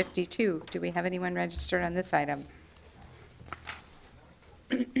 22-452. Do we have anyone registered on this item?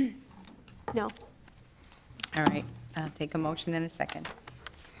 No. All right, I'll take a motion in a second.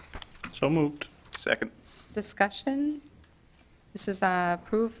 So moved. Second. Discussion. This is a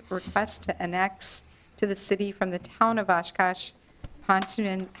approved request to annex to the city from the town of Oshkosh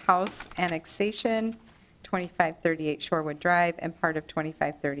Pontoon House annexation, 2538 Shorewood Drive, and part of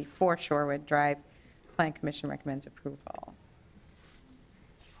 2534 Shorewood Drive. Plan Commission recommends approval.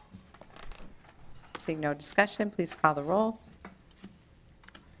 Seeing no discussion, please call the roll.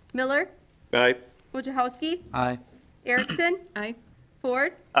 Miller, Aye. Wojciechowski, Aye. Erickson, Aye.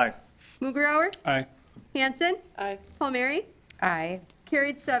 Ford, Aye. Mugrower, Aye. Hanson, Aye. Palmieri. Aye.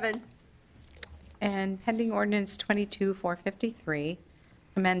 Carried 7. And pending ordinance 22-453,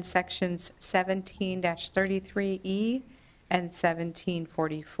 amend sections 17-33E and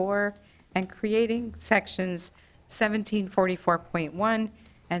 1744, and creating sections 1744.1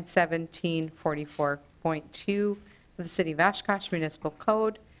 and 1744.2 of the City of Oshkosh Municipal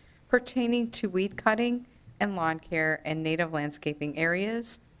Code pertaining to weed cutting and lawn care in native landscaping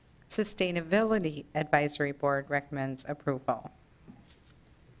areas. Sustainability Advisory Board recommends approval.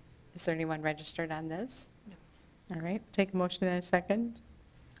 Is there anyone registered on this? No. All right, take a motion in a second.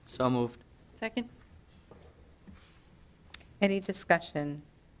 So moved. Second. Any discussion?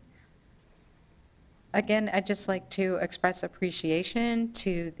 Again, I'd just like to express appreciation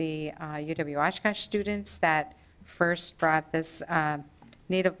to the UW Oshkosh students that first brought this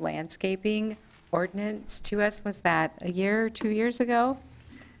native landscaping ordinance to us. Was that a year or 2 years ago?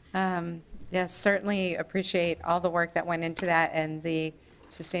 Yes, certainly appreciate all the work that went into that and the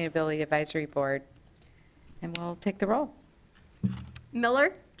Sustainability Advisory Board. And we'll take the roll.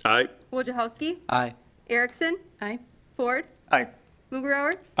 Miller, Aye. Wojciechowski, Aye. Erickson, Aye. Ford, Aye.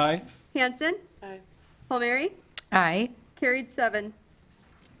 Mugrower, Aye. Hanson, Aye. Palmieri. Aye. Carried 7.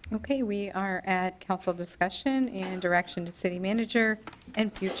 Okay, we are at council discussion and direction to city manager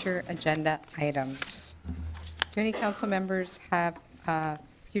and future agenda items. Do any council members have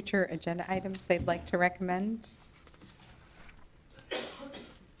future agenda items they'd like to recommend?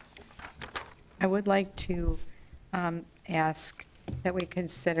 I would like to ask that we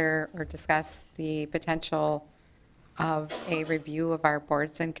consider or discuss the potential of a review of our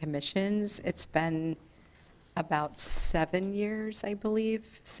boards and commissions. It's been about 7 years, I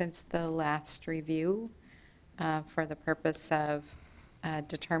believe, since the last review for the purpose of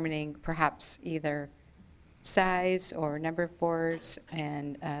determining perhaps either size or number of boards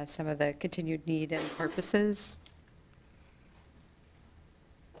and some of the continued need and purposes.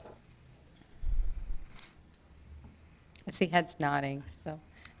 I see heads nodding, so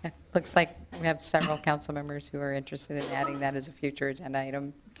it looks like we have several council members who are interested in adding that as a future agenda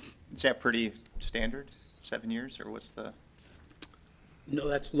item. Is that pretty standard, 7 years, or what's the? No,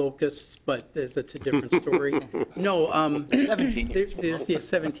 that's locusts, but that's a different story. No, 17 years. There's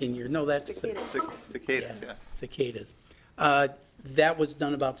 17 years. No, that's. Cicadas, yeah. Cicadas. That was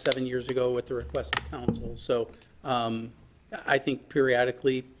done about 7 years ago at the request of council. So I think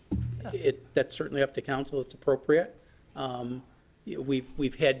periodically, that's certainly up to council. It's appropriate.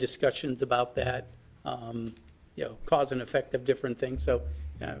 We've had discussions about that, cause and effect of different things. So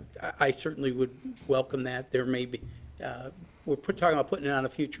I certainly would welcome that. There may be, we're talking about putting it on a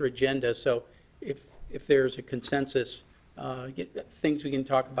future agenda. So if there's a consensus, things we can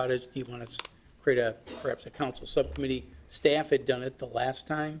talk about is, do you want to create perhaps a council subcommittee? Staff had done it the last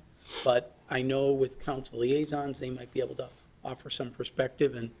time, but I know with council liaisons, they might be able to offer some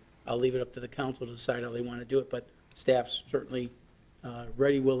perspective, and I'll leave it up to the council to decide how they want to do it. But staff's certainly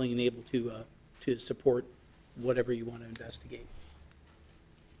ready, willing, and able to support whatever you want to investigate.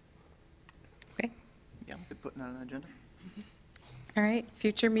 Okay. Yeah, we could put it on an agenda. All right,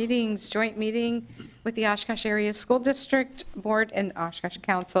 future meetings, joint meeting with the Oshkosh Area School District Board and Oshkosh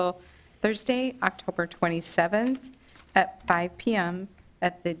Council, Thursday, October 27th at 5 p.m.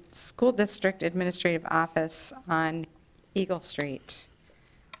 at the School District Administrative Office on Eagle Street.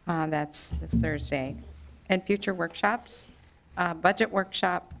 That's this Thursday. And future workshops, budget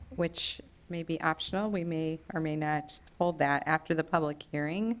workshop, which may be optional. We may or may not hold that after the public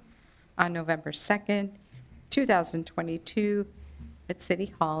hearing on November 2nd, 2022 at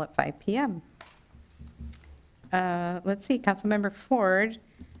City Hall at 5 p.m. Let's see, Councilmember Ford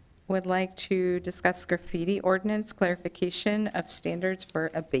would like to discuss graffiti ordinance clarification of standards for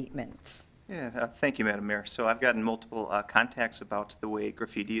abatements. Yeah, thank you, Madam Mayor. So I've gotten multiple contacts about the way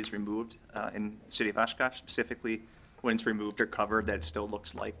graffiti is removed in the city of Oshkosh, specifically when it's removed or covered, that it still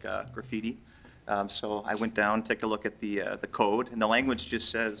looks like graffiti. So I went down, took a look at the code, and the language just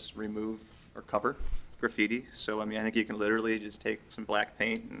says remove or cover graffiti. So, I mean, I think you can literally just take some black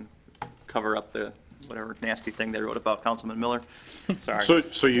paint and cover up the whatever nasty thing they wrote about Councilman Miller. Sorry.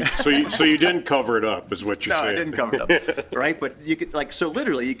 So you didn't cover it up, is what you're saying? No, I didn't cover it up, right? But you could, like, so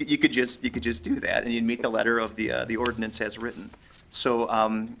literally, you could just do that, and you'd meet the letter of the ordinance as written. So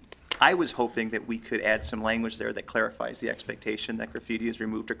I was hoping that we could add some language there that clarifies the expectation that graffiti is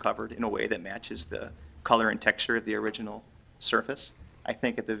removed or covered in a way that matches the color and texture of the original surface. I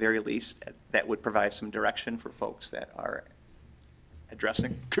think at the very least, that would provide some direction for folks that are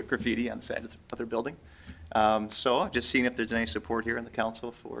addressing graffiti on the side of their building. So just seeing if there's any support here in the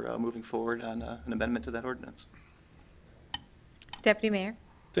council for moving forward on an amendment to that ordinance. Deputy Mayor.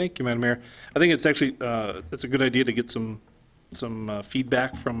 Thank you, Madam Mayor. I think it's actually, it's a good idea to get some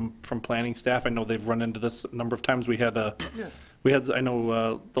feedback from planning staff. I know they've run into this a number of times. We had, I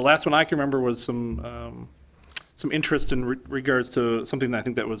know, the last one I can remember was some interest in regards to something that I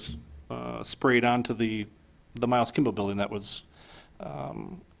think that was sprayed onto the Miles Kimball building that was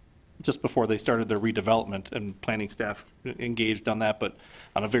just before they started their redevelopment, and planning staff engaged on that, but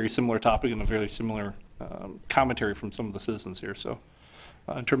on a very similar topic and a very similar commentary from some of the citizens here. So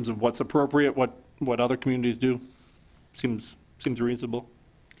in terms of what's appropriate, what other communities do, seems reasonable.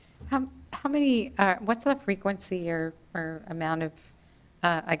 How many, what's the frequency or amount of,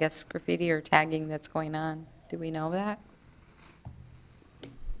 I guess, graffiti or tagging that's going on? Do we know that?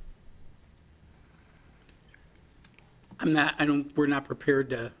 We're not prepared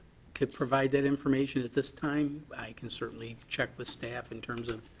to provide that information at this time. I can certainly check with staff in terms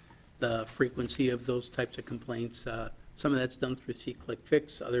of the frequency of those types of complaints. Some of that's done through See Click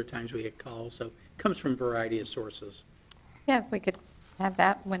Fix. Other times we get calls. So it comes from a variety of sources. Yeah, if we could have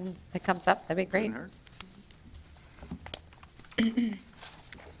that when it comes up, that'd be great.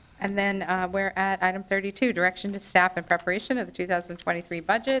 And then we're at item 32, direction to staff in preparation of the 2023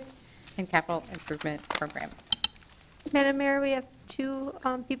 budget and capital improvement program. Madam Mayor, we have two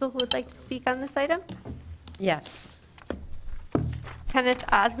people who would like to speak on this item. Yes. Kenneth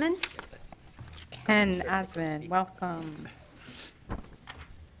Osmond. Ken Osmond, welcome.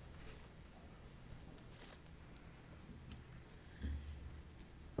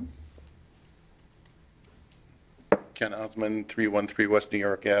 Ken Osmond, 313 West New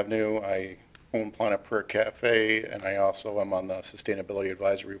York Avenue. I own Planet Prayer Cafe, and I also am on the Sustainability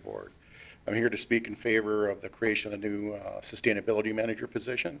Advisory Board. I'm here to speak in favor of the creation of a new Sustainability Manager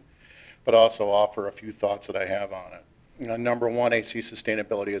position, but also offer a few thoughts that I have on it. Number one, I see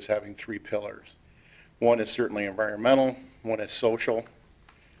sustainability as having three pillars. One is certainly environmental, one is social,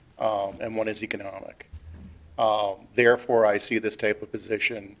 and one is economic. Therefore, I see this type of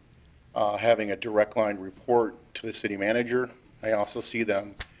position having a direct line report to the city manager. I also see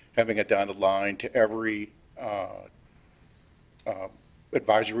them having a dotted line to every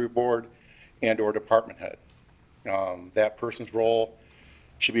advisory board and or department head. That person's role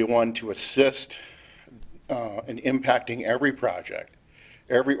should be one to assist in impacting every project,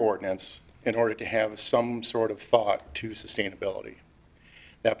 every ordinance, in order to have some sort of thought to sustainability.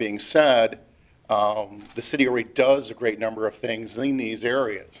 That being said, the city already does a great number of things in these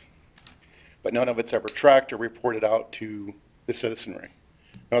areas, but none of it's ever tracked or reported out to the citizenry.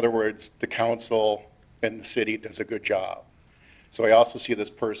 In other words, the council and the city does a good job. So I also see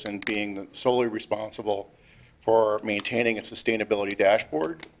this person being solely responsible for maintaining a sustainability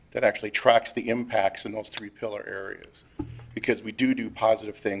dashboard that actually tracks the impacts in those three pillar areas, because we do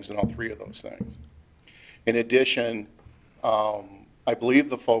positive things in all three of those things. In addition, I believe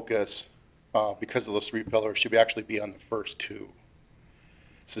the focus, because of those three pillars, should actually be on the first two.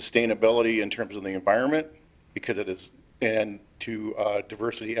 Sustainability in terms of the environment, because it is, and to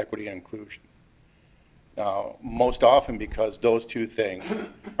diversity, equity, and inclusion. Most often because those two things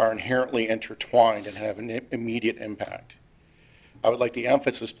are inherently intertwined and have an immediate impact. I would like the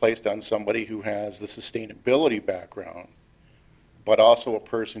emphasis placed on somebody who has the sustainability background, but also a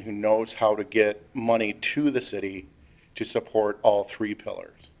person who knows how to get money to the city to support all three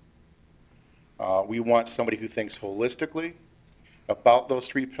pillars. We want somebody who thinks holistically about those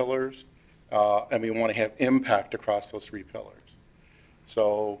three pillars, and we want to have impact across those three pillars.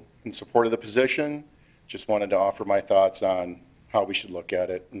 So in support of the position, just wanted to offer my thoughts on how we should look at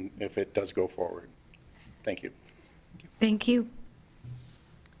it and if it does go forward. Thank you. Thank you.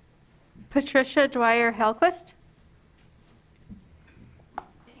 Patricia Dwyer-Hellquist.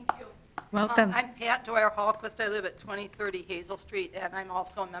 Thank you. Welcome. I'm Pat Dwyer-Hallquist. I live at 2030 Hazel Street, and I'm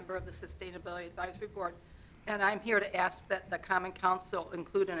also a member of the Sustainability Advisory Board. And I'm here to ask that the Common Council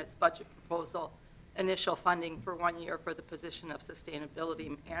include in its budget proposal initial funding for 1 year for the position of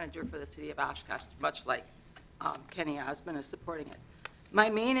Sustainability Manager for the City of Oshkosh, much like Kenny Osmond is supporting it. My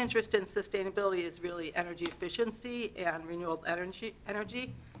main interest in sustainability is really energy efficiency and renewable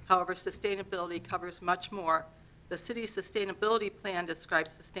energy. However, sustainability covers much more. The city's sustainability plan describes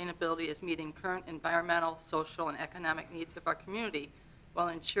sustainability as meeting current environmental, social, and economic needs of our community while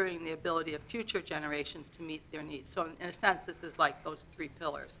ensuring the ability of future generations to meet their needs. So in a sense, this is like those three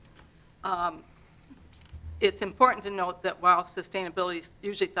pillars. It's important to note that while sustainability is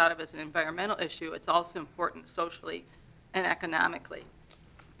usually thought of as an environmental issue, it's also important socially and economically.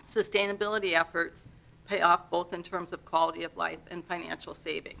 Sustainability efforts pay off both in terms of quality of life and financial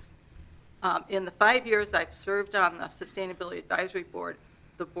savings. In the 5 years I've served on the Sustainability Advisory Board,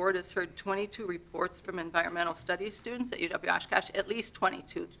 the board has heard 22 reports from environmental studies students at UW-Oshkosh, at least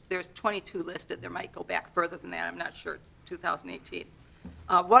 22. There's 22 listed. There might go back further than that. I'm not sure, 2018.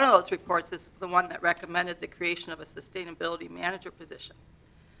 One of those reports is the one that recommended the creation of a sustainability manager position.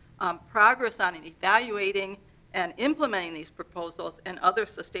 Progress on evaluating and implementing these proposals and other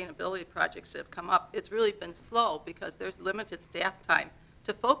sustainability projects that have come up, it's really been slow because there's limited staff time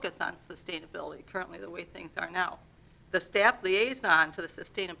to focus on sustainability currently the way things are now. The staff liaison to the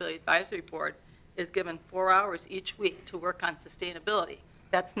Sustainability Advisory Board is given 4 hours each week to work on sustainability.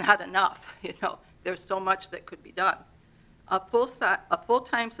 That's not enough, you know. There's so much that could be done. A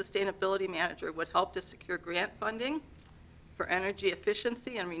full-time sustainability manager would help to secure grant funding for energy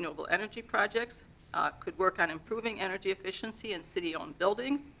efficiency and renewable energy projects, could work on improving energy efficiency in city-owned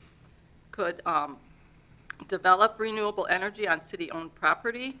buildings, could develop renewable energy on city-owned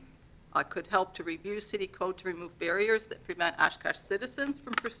property, could help to review city code to remove barriers that prevent Oshkosh citizens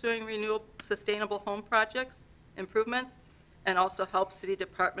from pursuing renewable, sustainable home projects, improvements, and also help city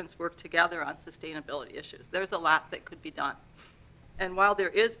departments work together on sustainability issues. There's a lot that could be done. And while there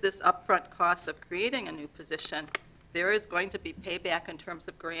is this upfront cost of creating a new position, there is going to be payback in terms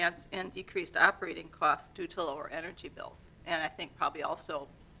of grants and decreased operating costs due to lower energy bills. And I think probably also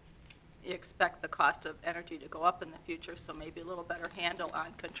you expect the cost of energy to go up in the future, so maybe a little better handle on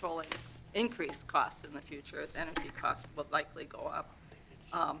controlling increased costs in the future as energy costs will likely go up.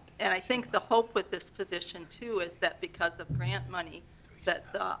 And I think the hope with this position too is that because of grant money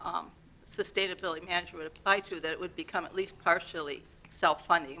that the sustainability manager would apply to, that it would become at least partially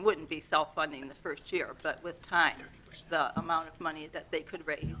self-funding. It wouldn't be self-funding the first year, but with time, the amount of money that they could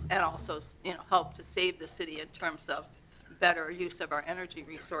raise, and also, help to save the city in terms of better use of our energy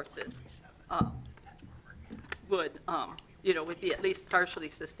resources, would be at least partially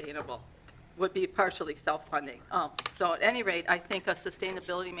sustainable, would be partially self-funding. So at any rate, I think a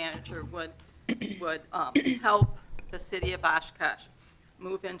sustainability manager would help the city of Oshkosh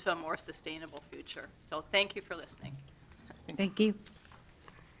move into a more sustainable future. So thank you for listening. Thank you.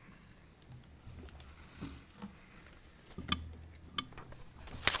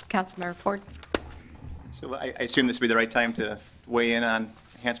 Councilmember Ford. So I assume this would be the right time to weigh in on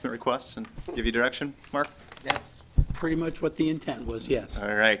enhancement requests and give you direction, Mark? That's pretty much what the intent was, yes.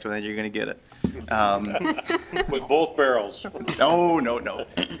 All right, well, then you're going to get it. With both barrels. No.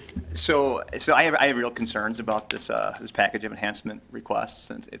 So I have real concerns about this package of enhancement requests.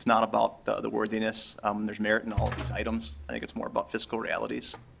 And it's not about the worthiness. There's merit in all of these items. I think it's more about fiscal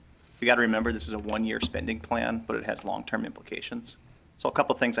realities. You got to remember this is a one-year spending plan, but it has long-term implications. So a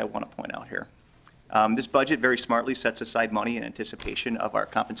couple things I want to point out here. This budget very smartly sets aside money in anticipation of our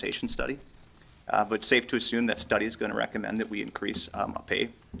compensation study. But it's safe to assume that study is going to recommend that we increase pay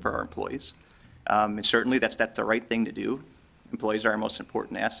for our employees. And certainly that's the right thing to do. Employees are our most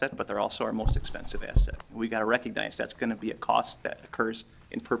important asset, but they're also our most expensive asset. We got to recognize that's going to be a cost that occurs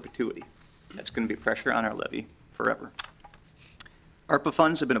in perpetuity. That's going to be pressure on our levy forever. ARPA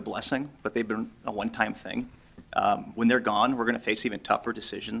funds have been a blessing, but they've been a one-time thing. When they're gone, we're going to face even tougher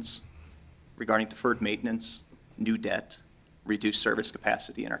decisions regarding deferred maintenance, new debt, reduced service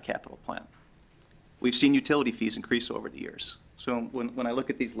capacity in our capital plan. We've seen utility fees increase over the years. So when I look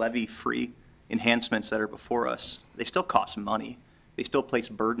at these levy-free enhancements that are before us, they still cost money. They still place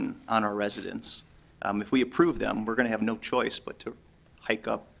burden on our residents. If we approve them, we're going to have no choice but to hike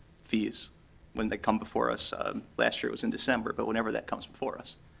up fees when they come before us. Last year it was in December, but whenever that comes before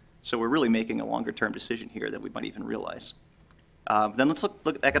us. So we're really making a longer-term decision here than we might even realize. Then let's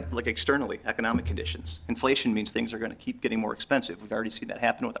look externally, economic conditions. Inflation means things are going to keep getting more expensive. We've already seen that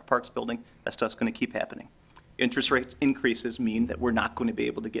happen with our parks building. That stuff's going to keep happening. Interest rates increases mean that we're not going to be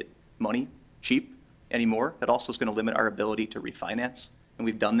able to get money cheap anymore. That also is going to limit our ability to refinance. And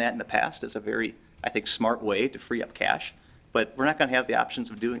we've done that in the past as a very, I think, smart way to free up cash. But we're not going to have the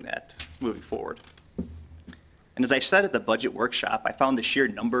options of doing that moving forward. And as I said at the budget workshop, I found the sheer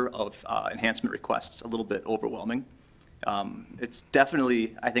number of enhancement requests a little bit overwhelming. It's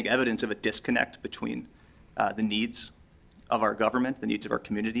definitely, I think, evidence of a disconnect between the needs of our government, the needs of our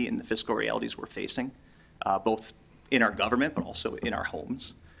community, and the fiscal realities we're facing, both in our government but also in our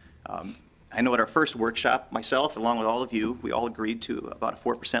homes. I know at our first workshop, myself, along with all of you, we all agreed to about a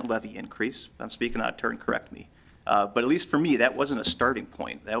 4% levy increase. I'm speaking out of turn, correct me. But at least for me, that wasn't a starting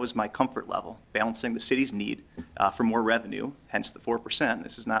point. That was my comfort level, balancing the city's need for more revenue, hence the 4%.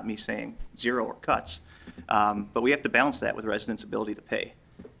 This is not me saying zero or cuts. But we have to balance that with residents' ability to pay.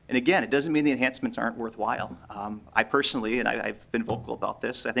 And again, it doesn't mean the enhancements aren't worthwhile. I personally, and I've been vocal about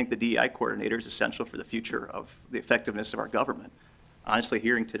this, I think the DEI coordinator is essential for the future of the effectiveness of our government. Honestly,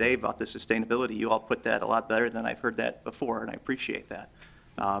 hearing today about the sustainability, you all put that a lot better than I've heard that before, and I appreciate that.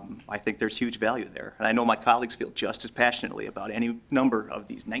 I think there's huge value there. And I know my colleagues feel just as passionately about any number of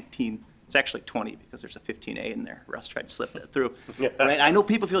these 19, it's actually 20 because there's a 15A in there. Russ tried to slip that through. Right? I know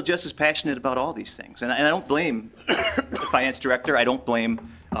people feel just as passionate about all these things. And I don't blame the finance director. I don't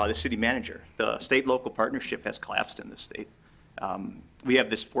blame the city manager. The state-local partnership has collapsed in this state. We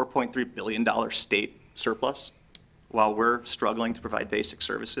have this $4.3 billion state surplus while we're struggling to provide basic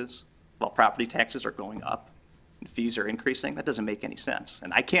services, while property taxes are going up and fees are increasing. That doesn't make any sense.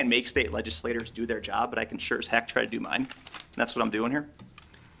 And I can't make state legislators do their job, but I can sure as heck try to do mine. And that's what I'm doing here.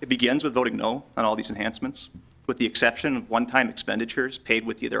 It begins with voting no on all these enhancements, with the exception of one-time expenditures paid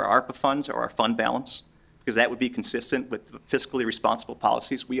with either our ARPA funds or our fund balance, because that would be consistent with the fiscally responsible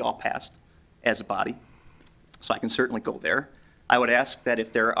policies we all passed as a body. So I can certainly go there. I would ask that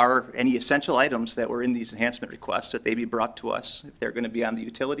if there are any essential items that were in these enhancement requests, that they be brought to us. If they're going to be on the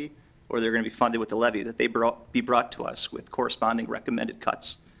utility or they're going to be funded with the levy, that they be brought to us with corresponding recommended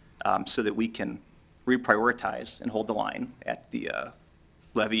cuts so that we can reprioritize and hold the line at the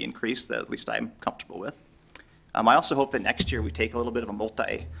levy increase that at least I'm comfortable with. I also hope that next year we take a little bit of a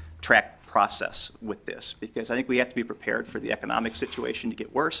multi-track process with this, because I think we have to be prepared for the economic situation to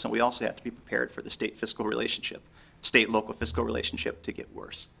get worse, and we also have to be prepared for the state fiscal relationship, state-local fiscal relationship to get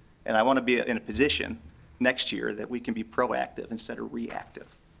worse. And I want to be in a position next year that we can be proactive instead of reactive.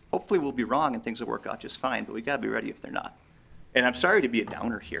 Hopefully we'll be wrong and things will work out just fine, but we got to be ready if they're not. And I'm sorry to be a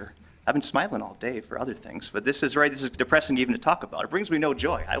downer here. I've been smiling all day for other things, but this is right. This is depressing even to talk about. It brings me no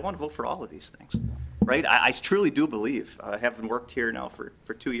joy. I want to vote for all of these things. right? I truly do believe, having worked here now for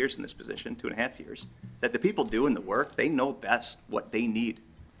 2 years in this position, 2.5 years, that the people doing the work, they know best what they need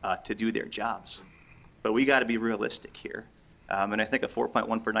to do their jobs. But we got to be realistic here. And I think a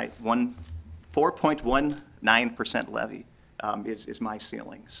 4.19% levy is my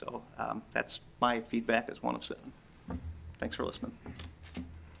ceiling. So that's my feedback as one of 7. Thanks for listening.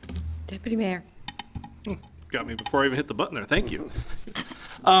 Deputy Mayor. Got me before I even hit the button there. Thank you.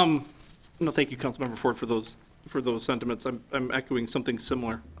 No, thank you, Councilmember Ford, for those sentiments. I'm echoing something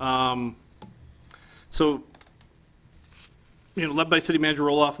similar. So, led by City Manager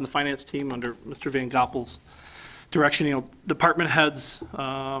Roloff and the finance team under Mr. Van Goppel's direction, department heads,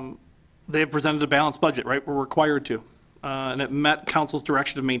 they have presented a balanced budget, right? We're required to. And it met council's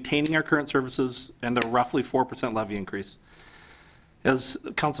direction of maintaining our current services and a roughly 4% levy increase. As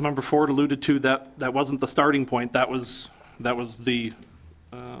Councilmember Ford alluded to, that wasn't the starting point. That was the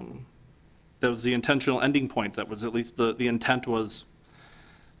intentional ending point. That was at least the intent was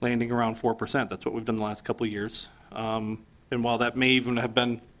landing around 4%. That's what we've done the last couple of years. And while that may even have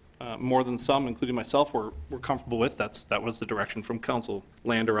been more than some, including myself, we're comfortable with, that was the direction from council,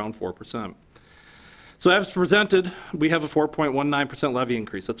 land around 4%. So as presented, we have a 4.19% levy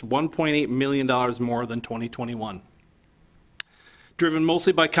increase. That's $1.8 million more than 2021. Driven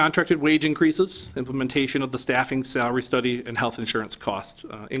mostly by contracted wage increases, implementation of the staffing, salary study, and health insurance cost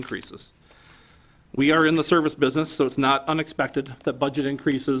increases. We are in the service business, so it's not unexpected that budget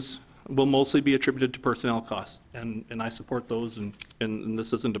increases will mostly be attributed to personnel costs, and I support those, and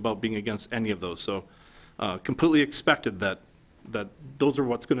this isn't about being against any of those. So completely expected that those are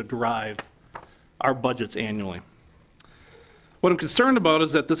what's going to drive our budgets annually. What I'm concerned about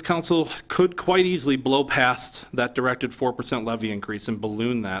is that this council could quite easily blow past that directed 4% levy increase and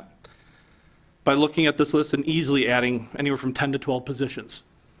balloon that by looking at this list and easily adding anywhere from 10 to 12 positions.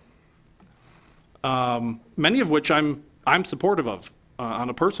 Many of which I'm supportive of on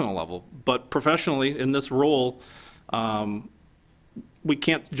a personal level, but professionally in this role, we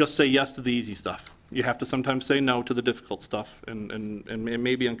can't just say yes to the easy stuff. You have to sometimes say no to the difficult stuff, and it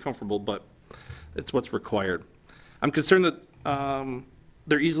may be uncomfortable, but it's what's required. I'm concerned that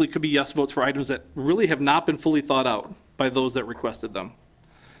there easily could be yes votes for items that really have not been fully thought out by those that requested them.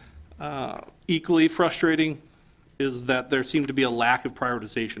 Equally frustrating is that there seemed to be a lack of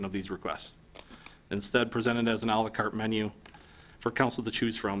prioritization of these requests, instead presented as an a la carte menu for council to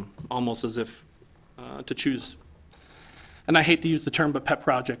choose from, almost as if to choose, and I hate to use the term, but pet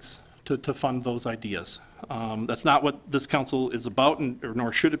projects to fund those ideas. That's not what this council is about,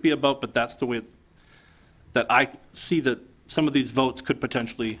 nor should it be about, but that's the way that I see that some of these votes could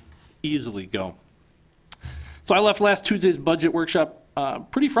potentially easily go. So I left last Tuesday's budget workshop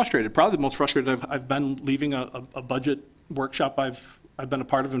pretty frustrated, probably the most frustrated I've been leaving a budget workshop I've been a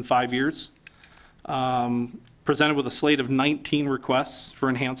part of in 5 years. Presented with a slate of 19 requests for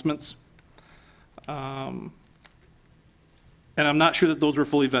enhancements. And I'm not sure that those were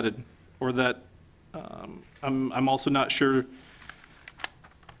fully vetted, or that I'm also not sure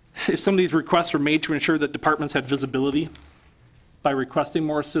if some of these requests were made to ensure that departments had visibility by requesting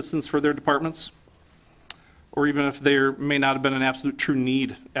more assistance for their departments, or even if there may not have been an absolute true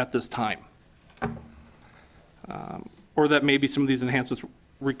need at this time. Or that maybe some of these enhancements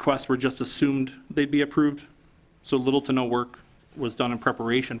requests were just assumed they'd be approved, so little to no work was done in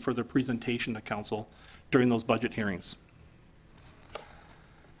preparation for their presentation to council during those budget hearings.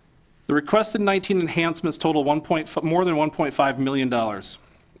 The requested 19 enhancements total more than $1.5 million.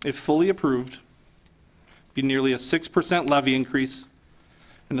 If fully approved, be nearly a 6% levy increase,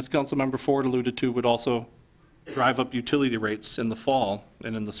 and as Councilmember Ford alluded to, would also drive up utility rates in the fall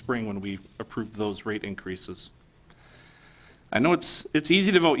and in the spring when we approve those rate increases. I know it's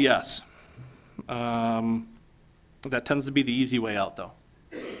easy to vote yes. That tends to be the easy way out, though.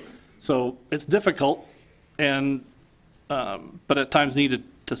 So it's difficult, and but at times needed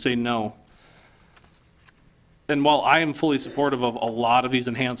to say no. And while I am fully supportive of a lot of these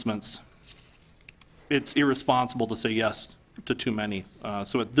enhancements, it's irresponsible to say yes to too many.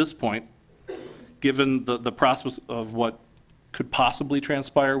 So at this point, given the process of what could possibly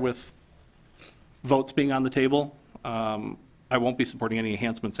transpire with votes being on the table, I won't be supporting any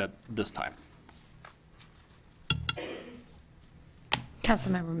enhancements at this time.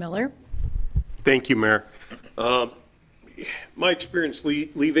 Councilmember Miller. Thank you, Mayor. My experience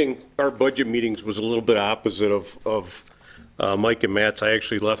leaving our budget meetings was a little bit opposite of Mike and Matt's. I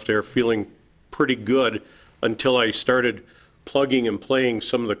actually left there feeling pretty good until I started plugging and playing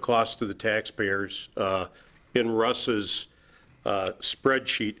some of the costs to the taxpayers in Russ's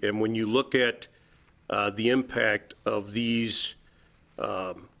spreadsheet. And when you look at the impact of these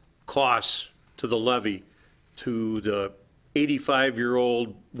costs the levy to the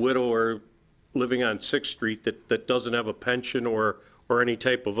 85-year-old widower living on 6th Street that doesn't have a pension or any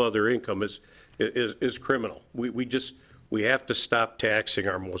type of other income is criminal. We have to stop taxing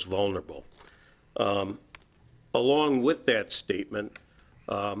our most vulnerable. Along with that statement,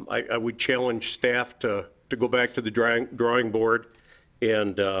 I would challenge staff to go back to the drawing board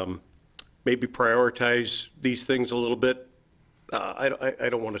and maybe prioritize these things a little bit. I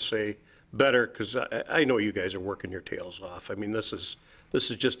don't want to say better, because I know you guys are working your tails off. I mean, this is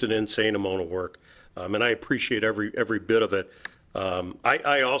just an insane amount of work, and I appreciate every bit of it.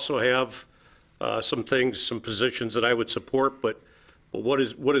 I also have some positions that I would support, but what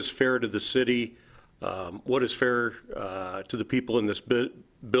is fair to the city, what is fair to the people in this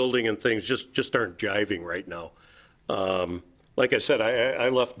building and things just aren't jiving right now. Like I said, I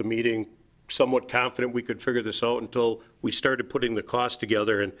left the meeting somewhat confident we could figure this out until we started putting the cost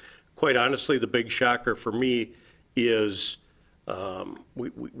together. And quite honestly, the big shocker for me is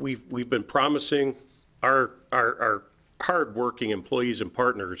we've been promising our hard-working employees and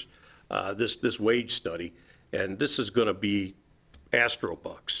partners this wage study, and this is going to be astro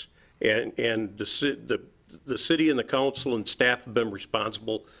bucks. And the city and the council and staff have been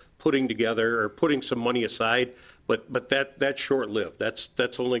responsible putting some money aside, but that's short-lived.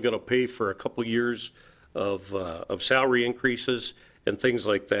 That's only going to pay for a couple years of salary increases and things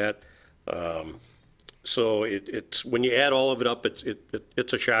like that. So it's when you add all of it up,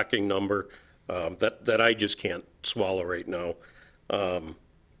 it's a shocking number that I just can't swallow right now.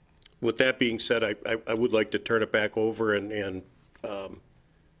 With that being said, I would like to turn it back over and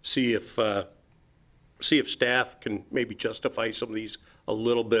see if staff can maybe justify some of these a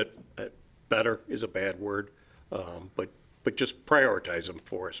little bit better is a bad word, but just prioritize them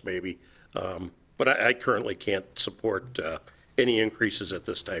for us maybe. But I currently can't support any increases at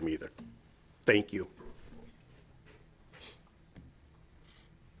this time either. Thank you.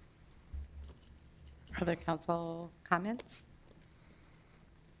 Other council comments?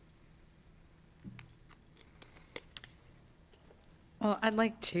 Well, I'd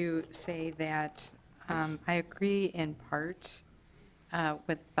like to say that I agree in part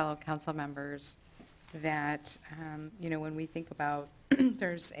with fellow council members that, when we think about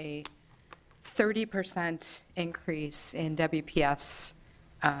there's a 30% increase in WPS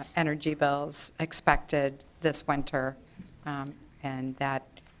energy bills expected this winter, and that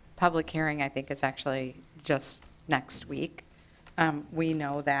public hearing, I think, is actually just next week. We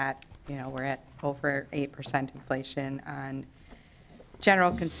know that, we're at over 8% inflation on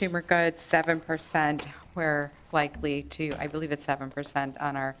general consumer goods, 7%. We're likely to, I believe it's 7%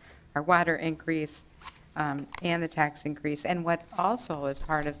 on our water increase and the tax increase. And what also is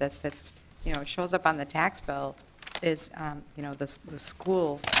part of this that's, shows up on the tax bill is, the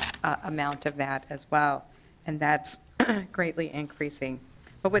school amount of that as well. And that's greatly increasing.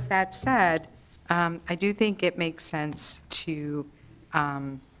 But with that said, I do think it makes sense to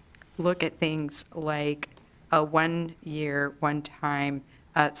look at things like a one-year, one-time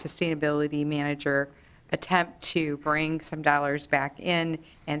sustainability manager attempt to bring some dollars back in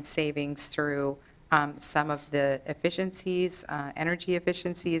and savings through some of the efficiencies, energy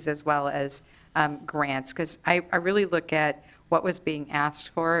efficiencies, as well as grants. Because I really look at what was being asked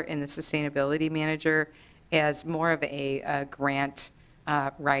for in the sustainability manager as more of a grant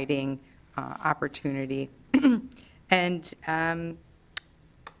writing opportunity. And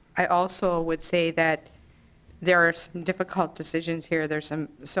I also would say that there are some difficult decisions here. There's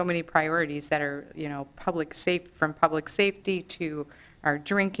so many priorities that are, from public safety to our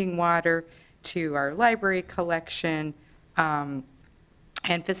drinking water to our library collection and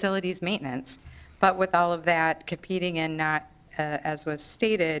facilities maintenance. But with all of that competing and not, as was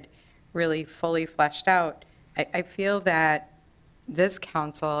stated, really fully fleshed out, I feel that this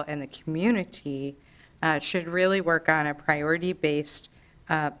council and the community should really work on a priority-based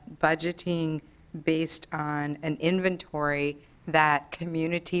budgeting based on an inventory that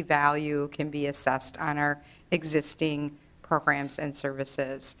community value can be assessed on our existing programs and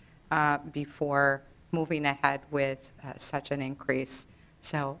services before moving ahead with such an increase.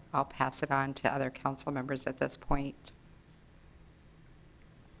 So I'll pass it on to other council members at this point.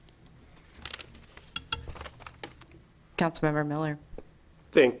 Councilmember Miller.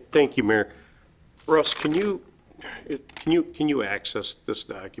 Thank you, Mayor. Russ, can you access this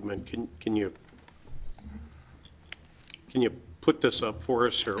document? Can you put this up for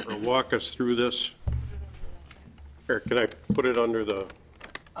us or walk us through this? Or can I put it under the?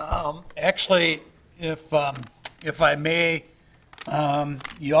 Actually, if I may,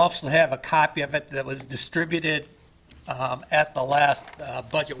 you also have a copy of it that was distributed at the last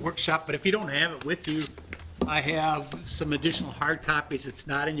budget workshop, but if you don't have it with you, I have some additional hard copies. It's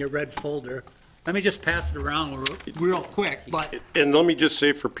not in your red folder. Let me just pass it around real quick, but. And let me just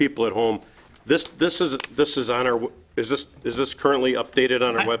say for people at home, this is on our, is this currently updated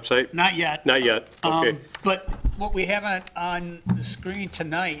on our website? Not yet. Not yet, okay. But what we have on the screen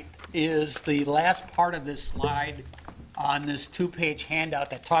tonight is the last part of this slide on this two-page handout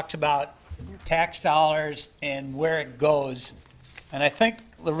that talks about tax dollars and where it goes. And I think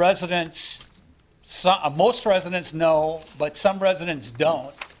the residents, most residents know, but some residents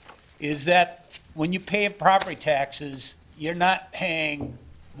don't, is that when you pay property taxes, you're not paying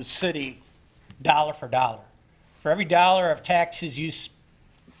the city dollar for dollar. For every dollar of taxes you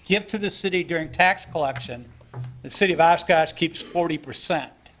give to the city during tax collection, the city of Oshkosh keeps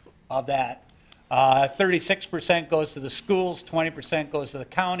 40% of that. 36% goes to the schools, 20% goes to the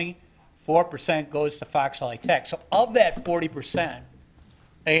county, 4% goes to Fox Valley Tech. So of that 40%,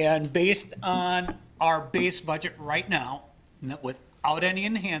 and based on our base budget right now, without any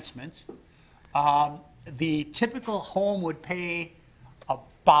enhancements, the typical home would pay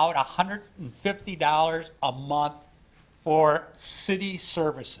about $150 a month for city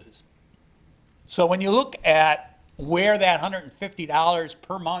services. So when you look at where that $150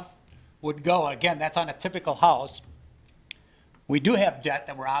 per month would go, again, that's on a typical house. We do have debt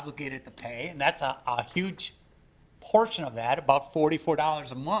that we're obligated to pay, and that's a huge portion of that, about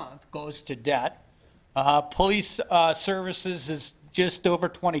 $44 a month goes to debt. Police services is just over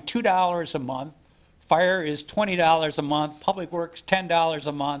 $22 a month. Fire is $20 a month. Public Works, $10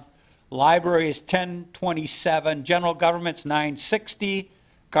 a month. Library is $10.27. General government's $9.60.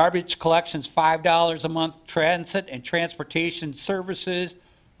 Garbage collection's $5 a month. Transit and transportation services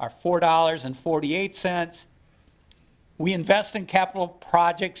are $4.48. We invest in capital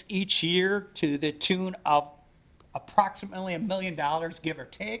projects each year to the tune of approximately $1 million, give or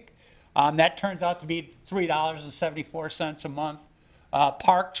take. That turns out to be $3.74 a month.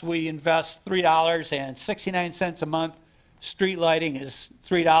 Parks, we invest $3.69 a month. Street lighting is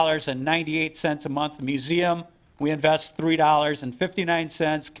 $3.98 a month. The museum, we invest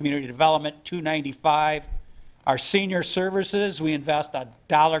 $3.59. Community development, $2.95. Our senior services, we invest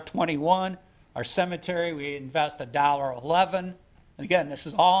 $1.21. Our cemetery, we invest $1.11. And again, this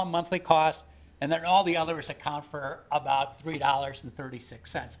is all on monthly cost, and then all the others account for about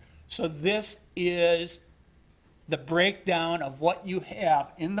 $3.36. So this is the breakdown of what you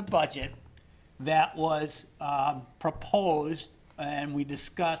have in the budget that was proposed, and we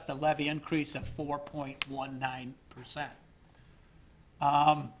discussed a levy increase of 4.19%.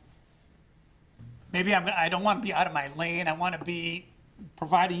 Maybe I don't want to be out of my lane. I want to be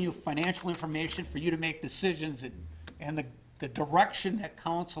providing you financial information for you to make decisions, and the direction that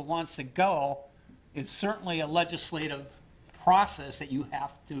council wants to go is certainly a legislative process that you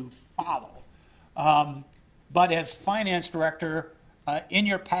have to follow. But as finance director, in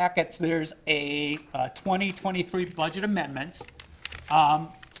your packets, there's a 2023 budget amendments,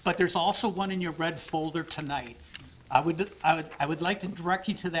 but there's also one in your red folder tonight. I would like to direct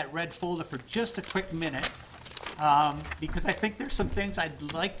you to that red folder for just a quick minute, because I think there's some things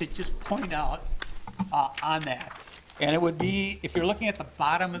I'd like to just point out on that. And it would be, if you're looking at the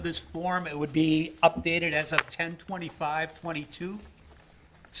bottom of this form, it would be updated as of 10/25/22.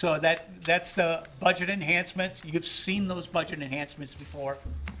 So that's the budget enhancements. You've seen those budget enhancements before.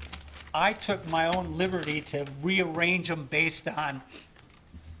 I took my own liberty to rearrange them based on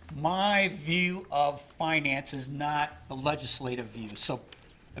my view of finances, not the legislative view. So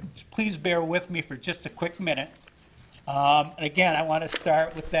please bear with me for just a quick minute. And again, I want to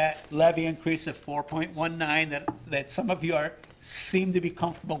start with that levy increase of 4.19 that some of you seem to be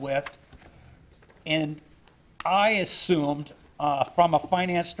comfortable with. And I assumed, from a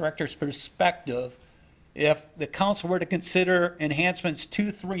finance director's perspective, if the council were to consider enhancements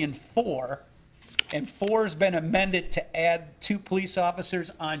 2, 3, and 4, and 4 has been amended to add 2 police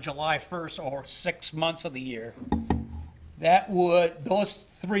officers on July 1st or 6 months of the year, those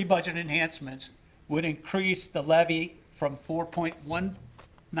 3 budget enhancements would increase the levy from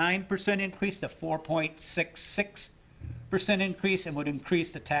 4.19% increase to 4.66% increase, and would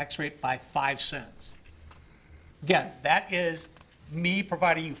increase the tax rate by 5 cents. Again, that is me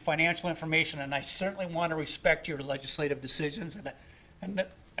providing you financial information, and I certainly want to respect your legislative decisions, and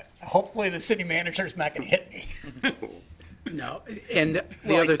hopefully the city manager is not going to hit me. No, and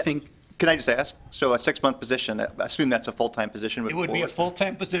the other thing. Can I just ask? So a 6-month position, I assume that's a full-time position? It would be a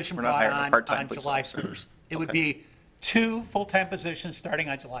full-time position We're not hiring a part-time on police July officer. 1st. It would be 2 full-time positions starting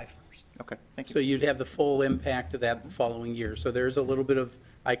on July 1st. Okay, thank you. So you'd have the full impact of that the following year. So there's a little bit of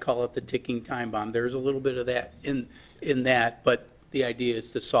I call it the ticking time bomb. There's a little bit of that in that, but the idea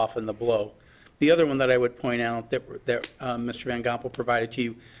is to soften the blow. The other one that I would point out that Mr. Van Gompel provided to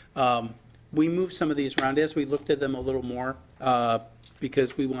you, we moved some of these around as we looked at them a little more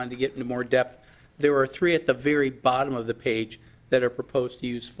because we wanted to get into more depth. There are 3 at the very bottom of the page that are proposed to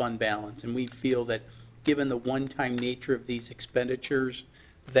use fund balance, and we feel that given the one-time nature of these expenditures,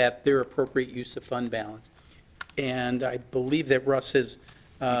 that they're appropriate use of fund balance. And I believe that Russ has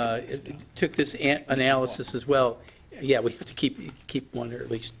took this analysis as well. Yeah, we have to keep one, or at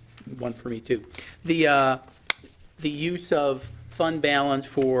least one for me too. The use of fund balance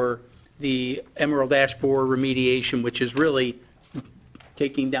for the Emerald Ash Borer remediation, which is really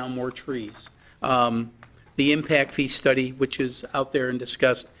taking down more trees. The impact fee study, which is out there and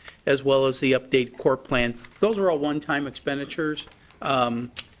discussed, as well as the updated court plan. Those are all one-time expenditures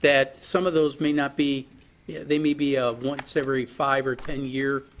that some of those may not be, they may be a once every 5 or 10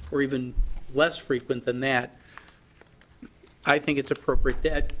 year or even less frequent than that. I think it's appropriate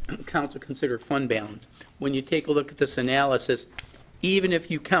that council consider fund balance. When you take a look at this analysis, even if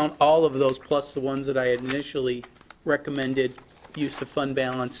you count all of those plus the ones that I had initially recommended use of fund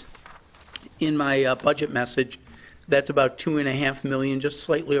balance in my budget message, that's about $2.5 million, just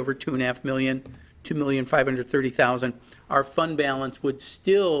slightly over $2.5 million, $2,530,000. Our fund balance would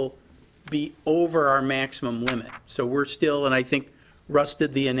still be over our maximum limit. So we're still, and I think Russ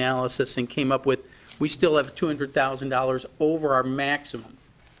did the analysis and came up with, we still have $200,000 over our maximum.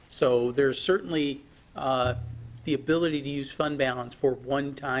 So there's certainly the ability to use fund balance for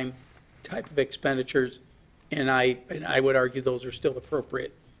one-time type of expenditures, and I would argue those are still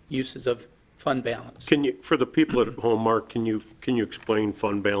appropriate uses of fund balance. Can you, for the people at home, Mark, can you explain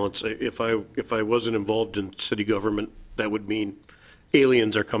fund balance? If I wasn't involved in city government, that would mean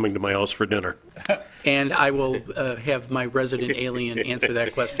aliens are coming to my house for dinner. And I will have my resident alien answer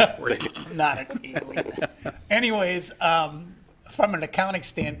that question for you. Not an alien. Anyways, from an accounting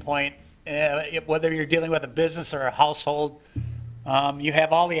standpoint, whether you're dealing with a business or a household, you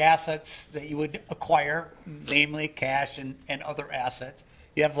have all the assets that you would acquire, namely cash and other assets.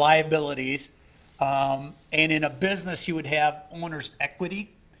 You have liabilities. And in a business, you would have owner's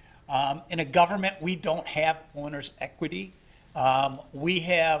equity. In a government, we don't have owner's equity. We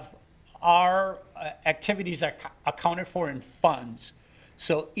have our activities are accounted for in funds.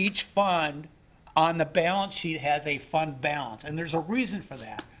 So each fund on the balance sheet has a fund balance, and there's a reason for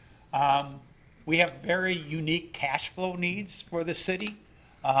that. We have very unique cash flow needs for the city.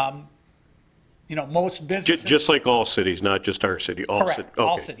 You know, most businesses... Just like all cities, not just our city, all cities. Correct,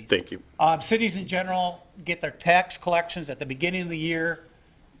 all cities. Thank you. Cities in general get their tax collections at the beginning of the year,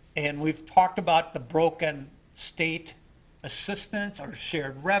 and we've talked about the broken state assistance or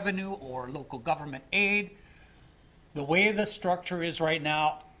shared revenue or local government aid. The way the structure is right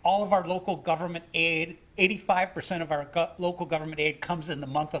now, all of our local government aid, 85% of our local government aid comes in the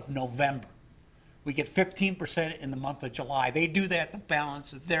month of November. We get 15% in the month of July. They do that to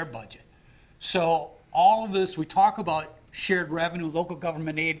balance their budget. So all of this, we talk about shared revenue, local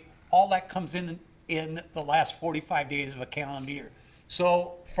government aid, all that comes in the last 45 days of a calendar year.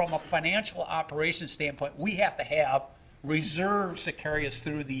 So from a financial operations standpoint, we have to have reserves to carry us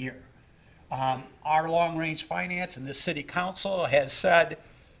through the year. Our long-range finance and the city council has said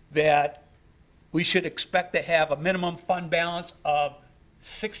that we should expect to have a minimum fund balance of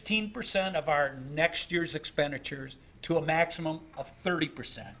 16% of our next year's expenditures to a maximum of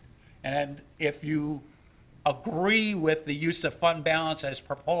 30%. And if you agree with the use of fund balance as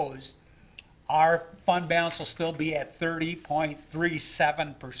proposed, our fund balance will still be at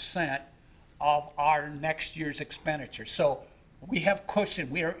 30.37% of our next year's expenditure. So we have cushion.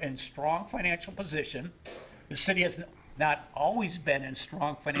 We are in strong financial position. The city has not always been in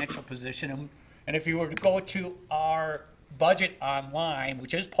strong financial position. And if you were to go to our budget online,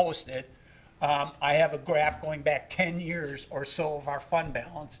 which is posted, I have a graph going back 10 years or so of our fund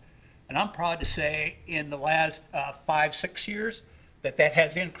balance. And I'm proud to say in the last 5-6 years that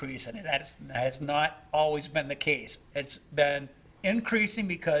has increased, and that has not always been the case. It's been increasing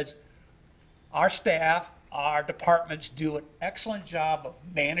because our staff, our departments do an excellent job of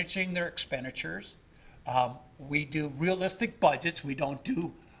managing their expenditures. We do realistic budgets. We don't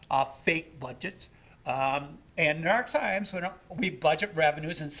do fake budgets. And there are times when we budget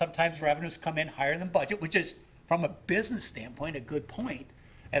revenues, and sometimes revenues come in higher than budget, which is, from a business standpoint, a good point.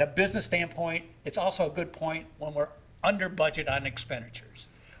 At a business standpoint, it's also a good point when we're under budget on expenditures.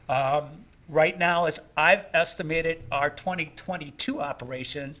 Right now, as I've estimated our 2022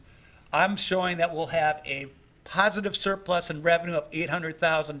 operations, I'm showing that we'll have a positive surplus in revenue of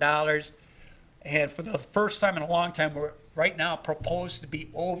 $800,000. And for the first time in a long time, right now proposed to be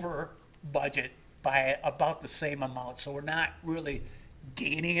over budget by about the same amount. So we're not really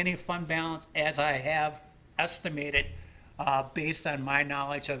gaining any fund balance as I have estimated based on my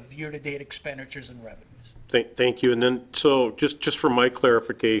knowledge of year-to-date expenditures and revenues. Thank you. And then, so just for my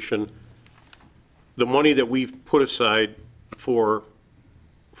clarification, the money that we've put aside for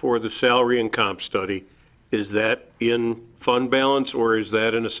the salary and comp study, is that in fund balance or is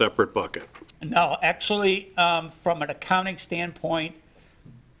that in a separate bucket? No, actually, from an accounting standpoint,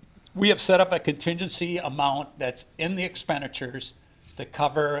 we have set up a contingency amount that's in the expenditures to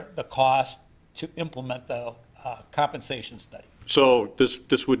cover the cost to implement the compensation study. So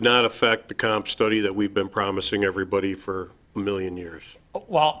this would not affect the comp study that we've been promising everybody for a million years?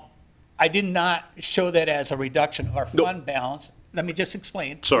 Well, I did not show that as a reduction of our fund balance. Let me just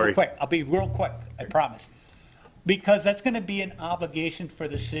explain. Sorry. Real quick. I'll be real quick, I promise. Because that's going to be an obligation for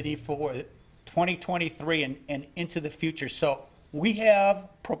the city for 2023 and into the future. So we have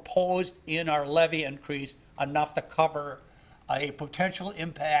proposed in our levy increase enough to cover a potential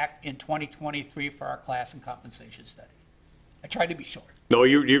impact in 2023 for our class and compensation study. I tried to be short. No,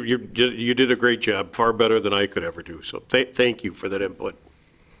 you did a great job, far better than I could ever do. So thank you for that input.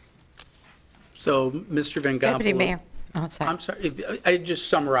 So, Mr. Van Gompel. Deputy Mayor. Oh, sorry. I'm sorry, I just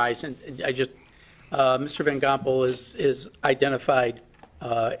summarized, and Mr. Van Gompel is identified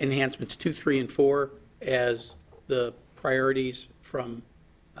enhancements 2, 3, and 4 as the priorities from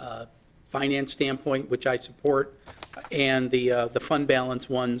finance standpoint, which I support, and the fund balance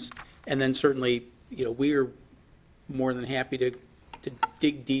ones. And then certainly, we are more than happy to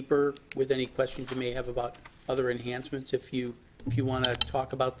dig deeper with any questions you may have about other enhancements if you want to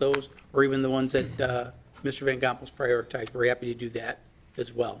talk about those, or even the ones that Mr. Van Gompel's prioritized. We're happy to do that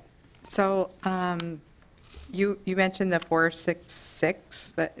as well. So you mentioned the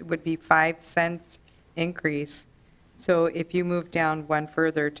 466, that would be 5 cents increase. So if you move down one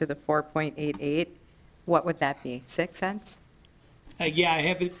further to the 4.88, what would that be, 6 cents? Yeah, I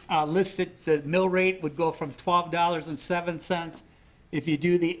have it listed. The mill rate would go from $12.07. If you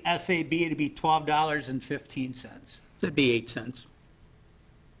do the SAB, it'd be $12.15. That'd be 8 cents.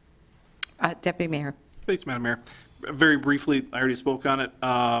 Deputy Mayor. Thanks, Madam Mayor. Very briefly, I already spoke on it,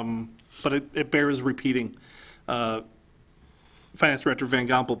 but it bears repeating. Finance Director Van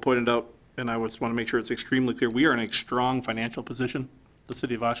Gompel pointed out, and I just want to make sure it's extremely clear, we are in a strong financial position. The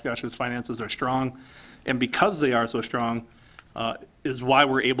city of Oshkosh's finances are strong, and because they are so strong, is why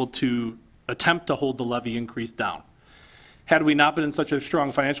we're able to attempt to hold the levy increase down. Had we not been in such a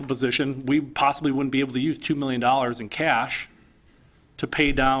strong financial position, we possibly wouldn't be able to use $2 million in cash to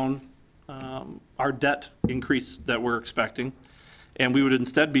pay down our debt increase that we're expecting, and we would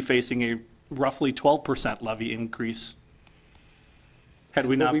instead be facing a roughly 12% levy increase had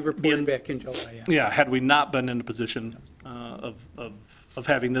we not. We reported back in July. Yeah, had we not been in a position of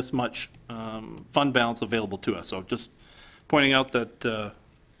having this much fund balance available to us. So just pointing out that,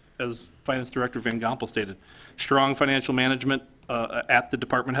 as Finance Director Van Gompel stated, strong financial management at the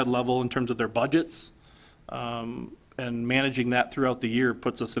department head level in terms of their budgets, and managing that throughout the year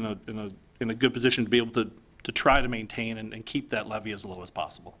puts us in a good position to be able to try to maintain and keep that levy as low as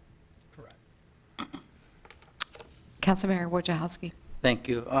possible. Correct. Councilmember Wojciechowski. Thank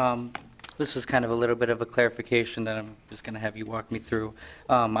you. This is kind of a little bit of a clarification that I'm just going to have you walk me through.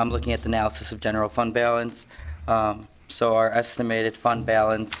 I'm looking at the analysis of general fund balance. So our estimated fund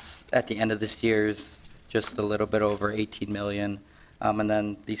balance at the end of this year is just a little bit over 18 million. And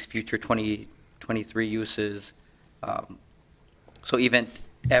then these future 2023 uses. So even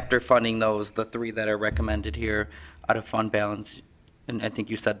after funding those, the 3 that are recommended here out of fund balance, and I think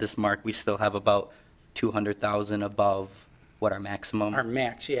you said this, Mark, we still have about 200,000 above what our maximum. Our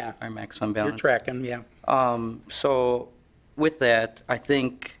max, yeah. Our maximum balance. You're tracking, yeah. So with that, I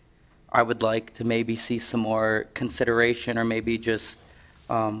think I would like to maybe see some more consideration or maybe just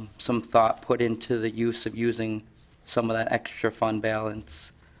some thought put into the use of using some of that extra fund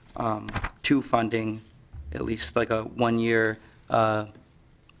balance to funding at least like a 1-year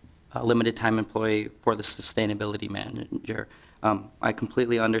limited time employee for the sustainability manager. I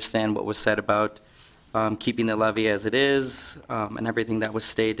completely understand what was said about keeping the levy as it is and everything that was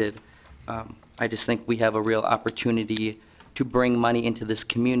stated. I just think we have a real opportunity to bring money into this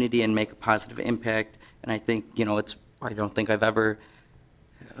community and make a positive impact. And I think, I don't think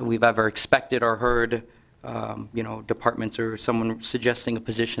we've ever expected or heard, departments or someone suggesting a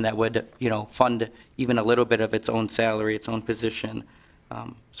position that would, fund even a little bit of its own salary, its own position.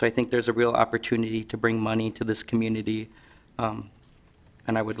 So I think there's a real opportunity to bring money to this community.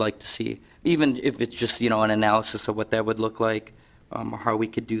 And I would like to see, even if it's just, an analysis of what that would look like, or how we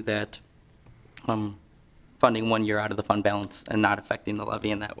could do that. funding 1 year out of the fund balance and not affecting the levy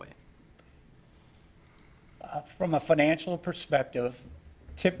in that way. From a financial perspective,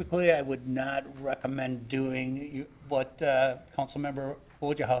 typically I would not recommend doing what Councilmember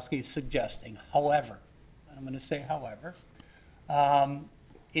Wojciechowski is suggesting. However, I'm going to say however,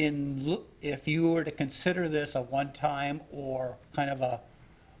 if you were to consider this a one-time or kind of a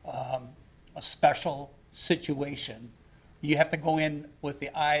special situation, you have to go in with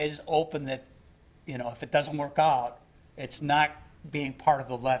the eyes open that, if it doesn't work out, it's not being part of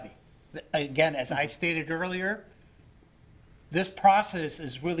the levy. Again, as I stated earlier, this process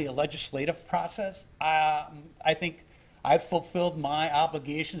is really a legislative process. I think I've fulfilled my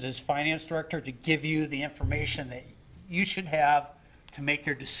obligations as finance director to give you the information that you should have to make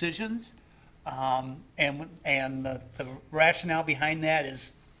your decisions. And the rationale behind that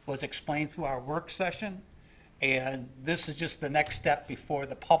was explained through our work session. And this is just the next step before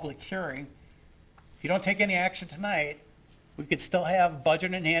the public hearing. If you don't take any action tonight, we could still have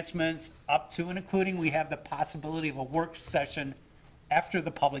budget enhancements up to and including we have the possibility of a work session after the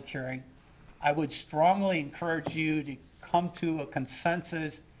public hearing. I would strongly encourage you to come to a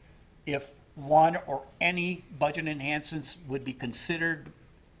consensus if one or any budget enhancements would be considered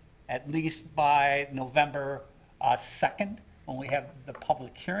at least by November 2nd when we have the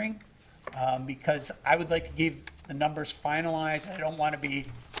public hearing, because I would like to give the numbers finalized. I don't want to be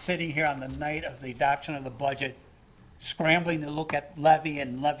sitting here on the night of the adoption of the budget scrambling to look at levy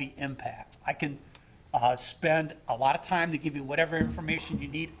and levy impacts. I can spend a lot of time to give you whatever information you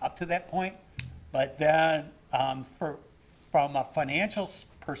need up to that point, but then from a financial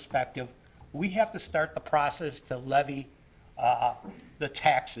perspective, we have to start the process to levy the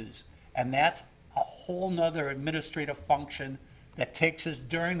taxes, and that's a whole nother administrative function that takes us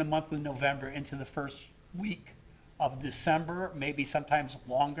during the month of November into the first week of December, maybe sometimes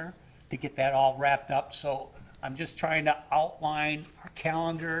longer, to get that all wrapped up. So I'm just trying to outline our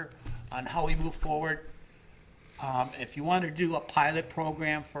calendar on how we move forward. If you want to do a pilot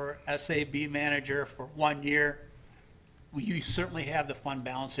program for SAB manager for 1 year, you certainly have the fund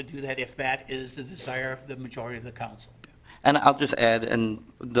balance to do that if that is the desire of the majority of the council. And I'll just add,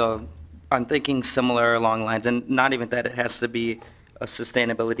 I'm thinking similar along lines, and not even that it has to be a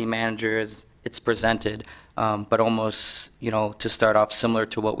sustainability manager as it's presented, but almost, to start off similar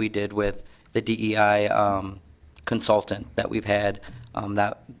to what we did with the DEI consultant that we've had.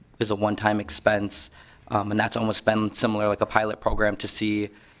 That is a one-time expense, and that's almost been similar, like a pilot program to see,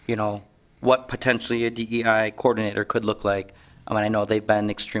 what potentially a DEI coordinator could look like. And I know they've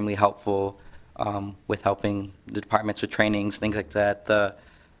been extremely helpful with helping the departments with trainings, things like that, the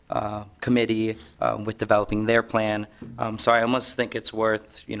committee with developing their plan. So I almost think it's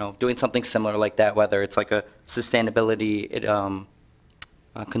worth, doing something similar like that, whether it's like a sustainability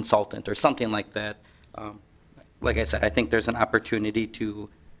consultant or something like that. Like I said, I think there's an opportunity to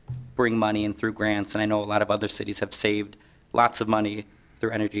bring money in through grants, and I know a lot of other cities have saved lots of money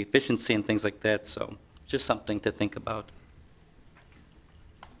through energy efficiency and things like that, so just something to think about.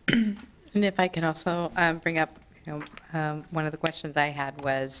 And if I could also bring up, one of the questions I had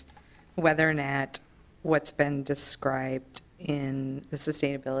was whether or not what's been described in the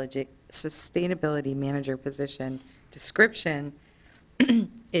sustainability manager position description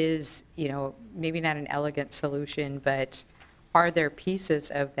is, maybe not an elegant solution, but are there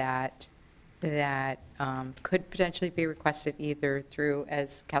pieces of that could potentially be requested either through,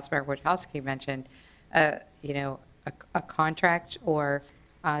 as Councilmember Wojciechowski mentioned, a contract, or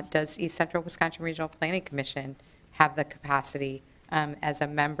does East Central Wisconsin Regional Planning Commission have the capacity as a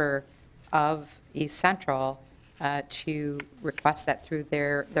member of East Central to request that through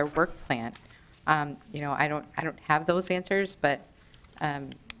their work plan? I don't have those answers, but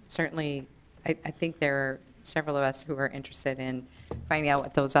certainly I think there are several of us who are interested in finding out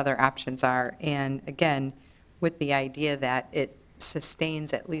what those other options are. And again, with the idea that it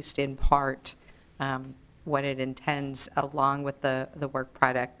sustains, at least in part, what it intends along with the work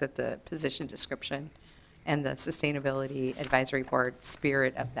product, that the position description and the Sustainability Advisory Board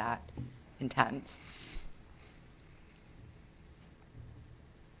spirit of that intends.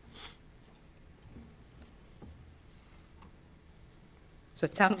 So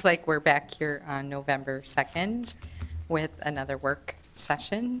it sounds like we're back here on November 2nd with another work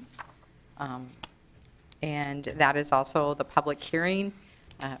session. And that is also the public hearing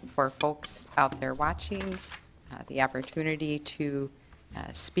for folks out there watching, the opportunity to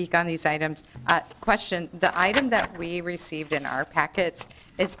speak on these items. Question, the item that we received in our packets,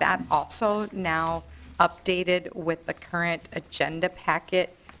 is that also now updated with the current agenda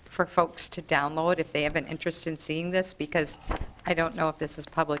packet for folks to download if they have an interest in seeing this? Because I don't know if this is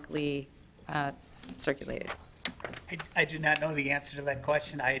publicly circulated? I do not know the answer to that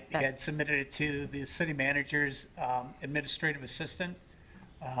question. I had submitted it to the city manager's administrative assistant.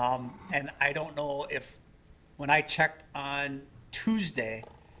 And I don't know if, when I checked on Tuesday,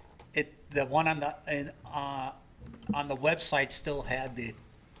 the one on the website still had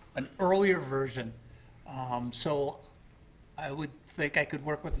an earlier version. So I would think I could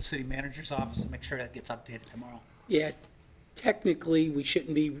work with the city manager's office to make sure that gets updated tomorrow. Yeah, technically, we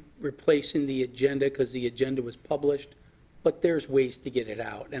shouldn't be replacing the agenda because the agenda was published, but there's ways to get it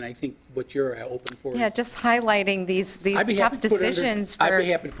out, and I think what you're open for. Yeah, just highlighting these tough decisions. I'd be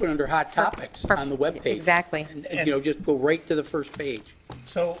happy to put under hot topics on the webpage. Exactly. And, you know, just go right to the first page.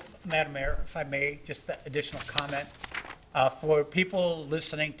 So, Madam Mayor, if I may, just an additional comment. For people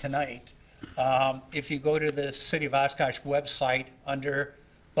listening tonight, if you go to the City of Oshkosh website under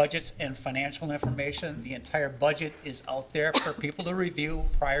budgets and financial information, the entire budget is out there for people to review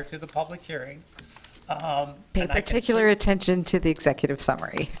prior to the public hearing. Pay particular attention to the executive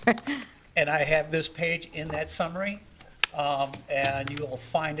summary. And I have this page in that summary, and you will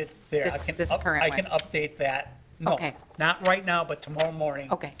find it there. I can update that. No, Okay. not right now, but tomorrow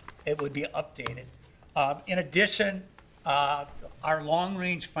morning. Okay. It would be updated. In addition, our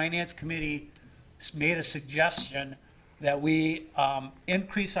long-range finance committee made a suggestion that we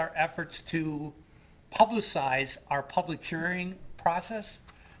increase our efforts to publicize our public hearing process.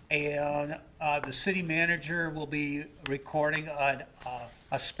 And the city manager will be recording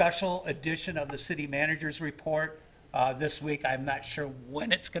a special edition of the city manager's report this week. I'm not sure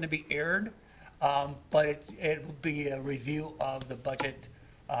when it's going to be aired, but it will be a review of the budget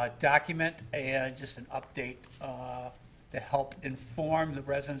document and just an update to help inform the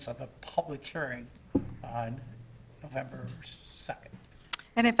residents of the public hearing on November 2nd.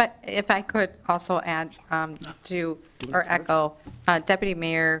 And if I could also add to, or echo, Deputy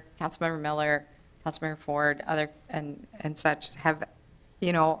Mayor, Councilmember Miller, Councilmember Ford, and such have,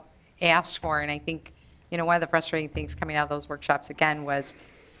 asked for, and I think, one of the frustrating things coming out of those workshops again was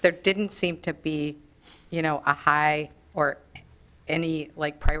there didn't seem to be, a high or any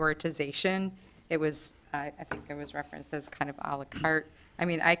prioritization. It was, I think it was referenced as kind of a la carte. I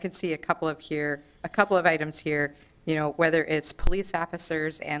mean, I could see a couple of items here, whether it's police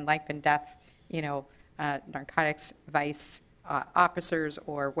officers and life and death, narcotics vice officers,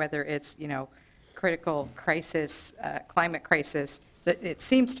 or whether it's, critical crisis, climate crisis. It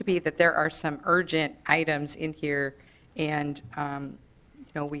seems to be that there are some urgent items in here, and,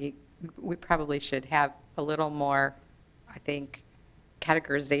 we probably should have a little more, I think,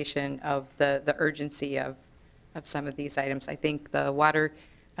 categorization of the urgency of some of these items. I think the water,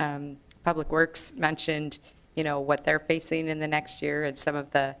 Public Works mentioned, what they're facing in the next year and some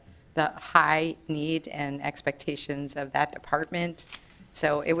of the high need and expectations of that department.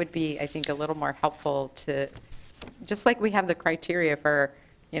 So it would be, I think, a little more helpful to, just like we have the criteria for,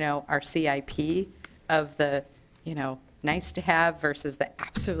 our CIP of the, nice to have versus the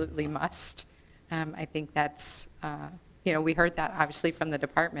absolutely must. I think that's, we heard that obviously from the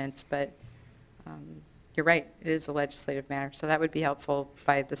departments, but you're right, it is a legislative matter, so that would be helpful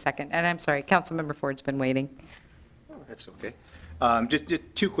by the second. And I'm sorry, Councilmember Ford's been waiting. Oh, that's okay. Just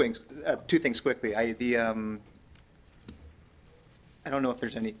two things quickly. I don't know if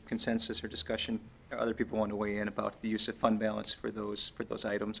there's any consensus or discussion or other people want to weigh in about the use of fund balance for those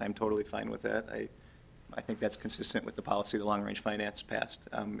items. I'm totally fine with that. I think that's consistent with the policy the long-range finance passed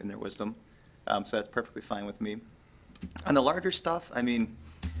in their wisdom. So that's perfectly fine with me. On the larger stuff, I mean,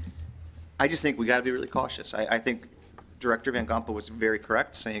 I just think we got to be really cautious. I think Director Van Gompa was very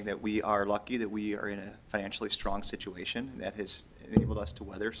correct, saying that we are lucky that we are in a financially strong situation that has enabled us to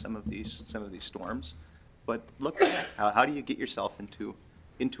weather some of these storms. But look back, how do you get yourself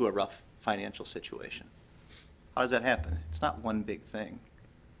into a rough financial situation? How does that happen? It's not one big thing.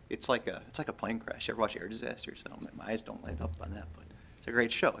 It's like a plane crash. You ever watch Air Disasters? My eyes don't light up on that, but it's a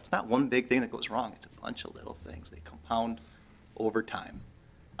great show. It's not one big thing that goes wrong. It's a bunch of little things. They compound over time.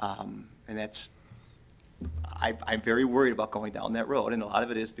 And that's, I'm very worried about going down that road, and a lot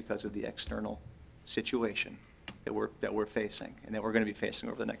of it is because of the external situation that we're facing, and that we're going to be facing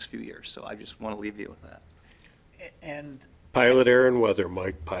over the next few years. So I just want to leave you with that. And pilot air and weather,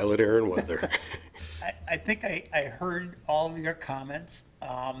 Mike, pilot air and weather. I think I heard all of your comments.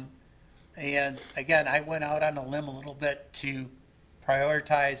 And again, I went out on a limb a little bit to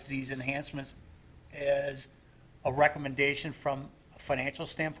prioritize these enhancements as a recommendation from a financial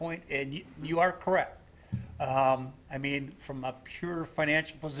standpoint, and you are correct. I mean, from a pure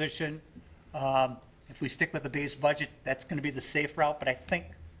financial position, if we stick with the base budget, that's going to be the safe route, but I think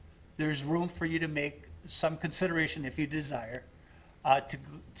there's room for you to make some consideration, if you desire,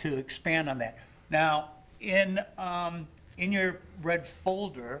 to expand on that. Now, in your red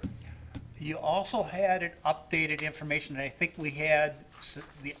folder, you also had an updated information, and I think we had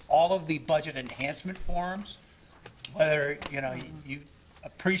all of the budget enhancement forms, whether, you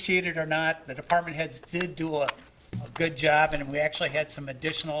appreciate it or not, the department heads did do a good job, and we actually had some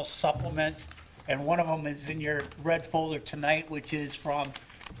additional supplements, and one of them is in your red folder tonight, which is from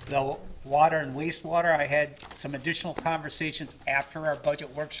the water and wastewater. I had some additional conversations after our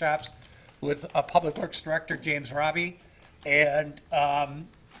budget workshops with Public Works Director James Robbie, and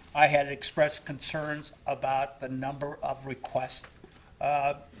I had expressed concerns about the number of requests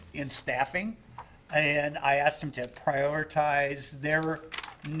in staffing, and I asked him to prioritize their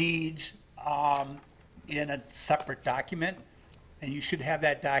needs in a separate document, and you should have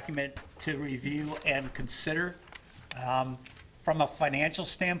that document to review and consider. From a financial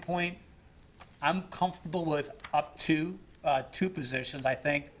standpoint, I'm comfortable with up to 2 positions. I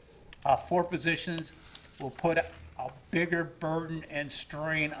think 4 positions will put a bigger burden and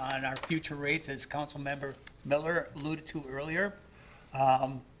strain on our future rates, as Councilmember Miller alluded to earlier.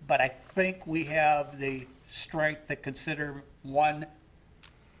 But I think we have the strength to consider 1,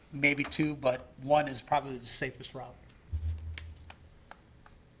 maybe 2, but 1 is probably the safest route.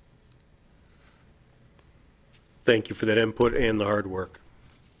 Thank you for that input and the hard work.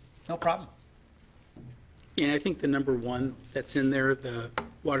 No problem. And I think the number 1 that's in there, the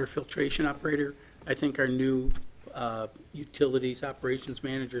water filtration operator, I think our new utilities operations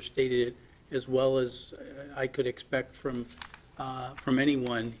manager stated it as well as I could expect from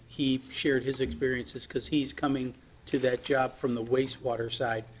anyone. He shared his experiences because he's coming to that job from the wastewater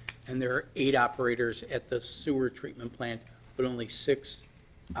side, and there are 8 operators at the sewer treatment plant, but only 6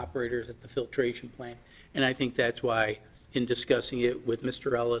 operators at the filtration plant. And I think that's why, in discussing it with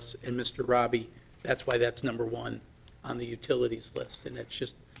Mr. Ellis and Mr. Robbie, that's why that's number 1 on the utilities list. And that's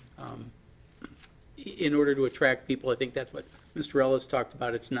just, in order to attract people, I think that's what Mr. Ellis talked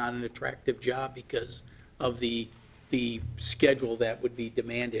about. It's not an attractive job because of the schedule that would be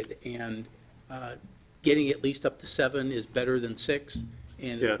demanded. And getting at least up to 7 is better than 6,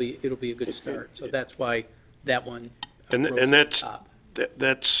 and it'll be a good start. So that's why that one And that's,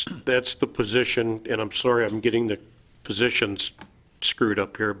 that's the position, and I'm sorry, I'm getting the positions screwed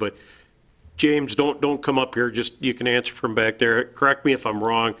up here, but James, don't come up here, just, you can answer from back there. Correct me if I'm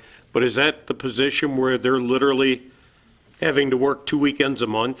wrong, but is that the position where they're literally having to work 2 weekends a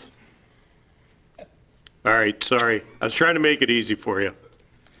month? All right, sorry. I was trying to make it easy for you.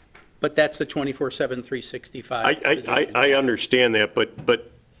 But that's the 24/7, 365 position. I understand that,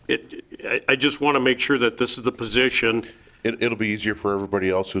 but I just want to make sure that this is the position. It'll be easier for everybody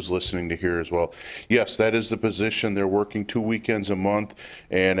else who's listening to hear as well. Yes, that is the position. They're working 2 weekends a month,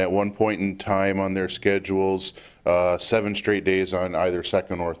 and at one point in time on their schedules, 7 straight days on either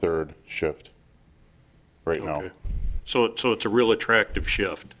second or third shift right now. So it's a real attractive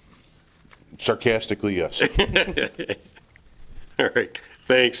shift. Sarcastically, yes. All right,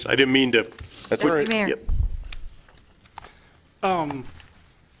 thanks. I didn't mean to. That's all right. Mayor.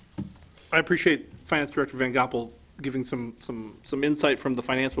 I appreciate Finance Director Van Goppel giving some insight from the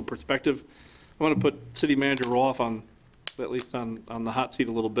financial perspective. I want to put City Manager Roloff on, at least on the hot seat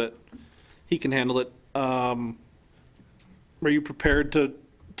a little bit. He can handle it. Are you prepared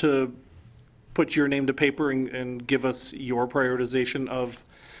to put your name to paper and give us your prioritization of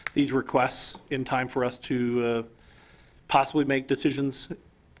these requests in time for us to possibly make decisions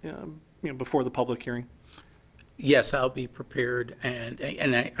before the public hearing? Yes, I'll be prepared, and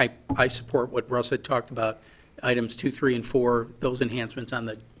I support what Russ had talked about. Items 2, 3, and 4, those enhancements on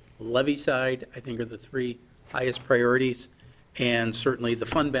the levy side, I think are the 3 highest priorities. And certainly the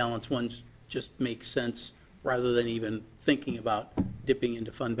fund balance ones just make sense rather than even thinking about dipping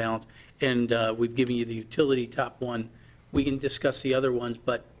into fund balance. And we've given you the utility top 1. We can discuss the other ones,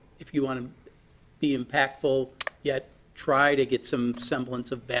 but if you want to be impactful, yet try to get some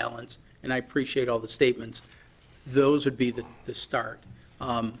semblance of balance, and I appreciate all the statements, those would be the start.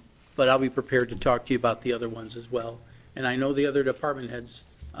 But I'll be prepared to talk to you about the other ones as well. And I know the other department heads,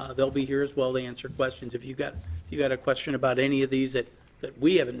 they'll be here as well to answer questions. If you got a question about any of these that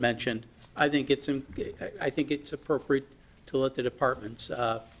we haven't mentioned, I think it's appropriate to let the departments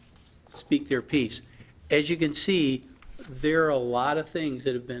speak their piece. As you can see, there are a lot of things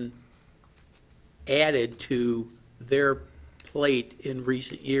that have been added to their plate in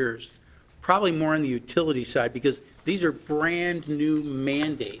recent years, probably more on the utility side, because these are brand new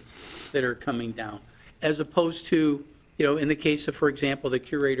mandates that are coming down, as opposed to, in the case of, for example, the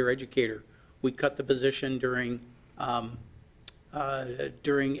curator educator, we cut the position during Acts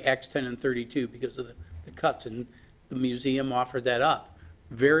 10 and 32 because of the cuts, and the museum offered that up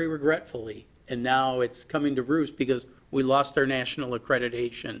very regretfully And now it's coming to roost because we lost our national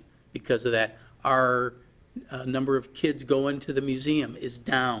accreditation because of that. Our number of kids going to the museum is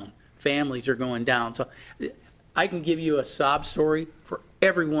down. Families are going down. So I can give you a sob story for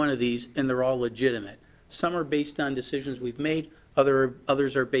every one of these, and they're all legitimate. Some are based on decisions we've made.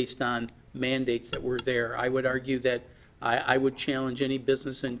 Others are based on mandates that were there. I would argue that I would challenge any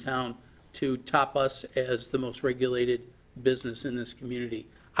business in town to top us as the most regulated business in this community.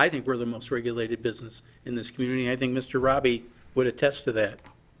 I think we're the most regulated business in this community. I think Mr. Robbie would attest to that.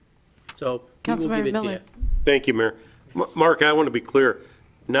 So we will give it to you. Thank you, Mayor. Mark, I want to be clear.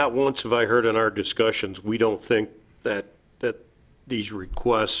 Not once have I heard in our discussions, we don't think that these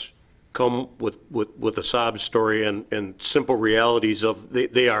requests come with a sob story and simple realities of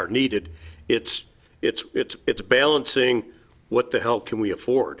they are needed. It's balancing what the hell can we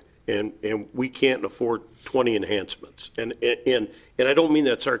afford, and we can't afford 20 enhancements. And I don't mean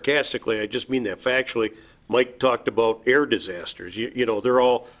that sarcastically. I just mean that factually. Mike talked about air disasters. You know, they're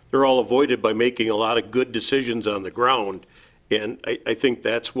all avoided by making a lot of good decisions on the ground, and I think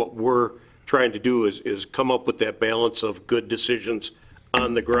that's what we're trying to do is come up with that balance of good decisions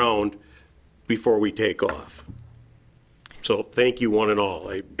on the ground before we take off. So thank you, one and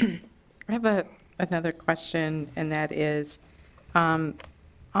all. I have another question, and that is on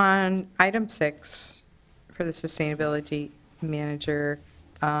item 6 for the sustainability manager,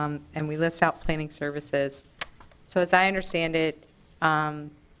 and we list out planning services. So as I understand it,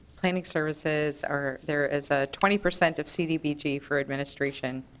 planning services there is a 20% of CDBG for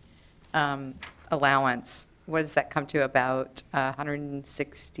administration allowance. What does that come to, about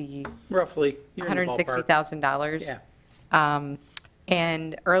 $160,000? Roughly. $160,000. Yeah.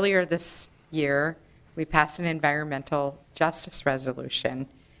 And earlier this year, we passed an environmental justice resolution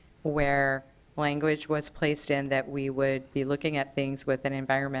where language was placed in that we would be looking at things with an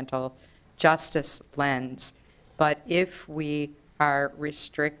environmental justice lens. But if we are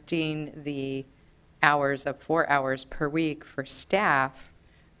restricting the hours of 4 hours per week for staff,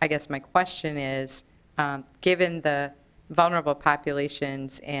 I guess my question is, given the vulnerable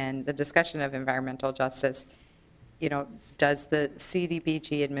populations and the discussion of environmental justice, you know, does the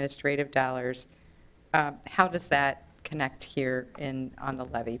CDBG administrative dollars, how does that connect here on the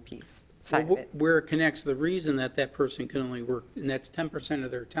levy piece side of it? Where it connects, the reason that person can only work, and that's 10%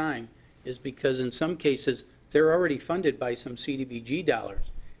 of their time, is because in some cases, they're already funded by some CDBG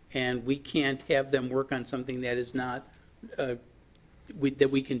dollars, and we can't have them work on something that is not, that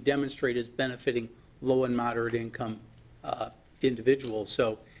we can demonstrate as benefiting low and moderate income individuals.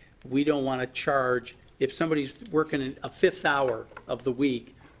 So we don't want to charge, if somebody's working a 5th hour of the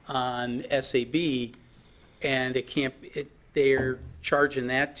week on SAB and they're charging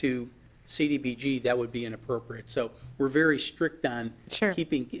that to CDBG, that would be inappropriate. So we're very strict on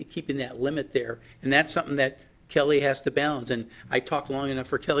keeping that limit there. And that's something that Kelly has to balance. And I talked long enough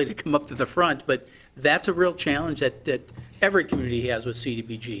for Kelly to come up to the front, but that's a real challenge that every community has with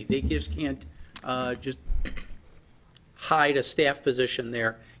CDBG. They just can't just hide a staff position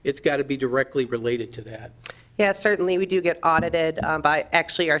there. It's got to be directly related to that. Yeah, certainly. We do get audited by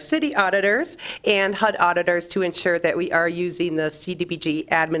actually our city auditors and HUD auditors to ensure that we are using the CDBG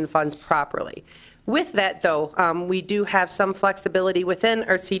admin funds properly. With that, though, we do have some flexibility within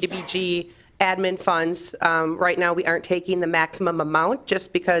our CDBG admin funds. Right now, we aren't taking the maximum amount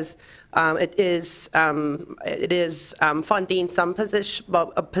just because it is funding some position,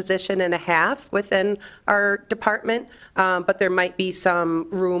 well, a position and a half within our department, but there might be some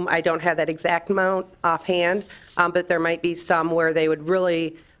room. I don't have that exact amount offhand, but there might be some where they would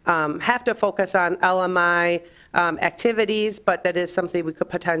really have to focus on LMI activities, but that is something we could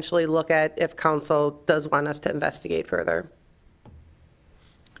potentially look at if council does want us to investigate further.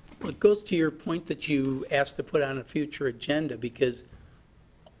 Well, it goes to your point that you asked to put on a future agenda, because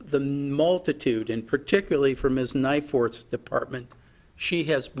the multitude, and particularly for Ms. Nyforth's department, she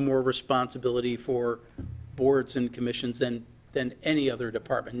has more responsibility for boards and commissions than any other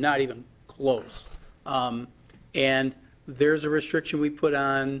department, not even close. And there's a restriction we put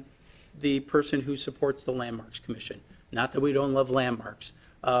on the person who supports the Landmarks Commission. Not that we don't love landmarks.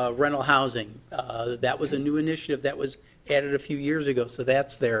 Rental housing, that was a new initiative that was added a few years ago, so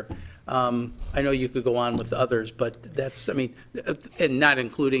that's there. I know you could go on with others, but that's, I mean, and not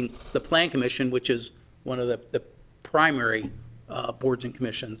including the Plan Commission, which is one of the primary boards and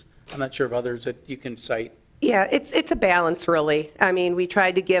commissions. I'm not sure of others that you can cite. Yeah, it's a balance, really. I mean, we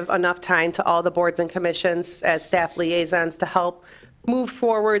tried to give enough time to all the boards and commissions as staff liaisons to help move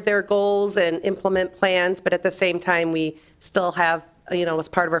forward their goals and implement plans, but at the same time, we still have as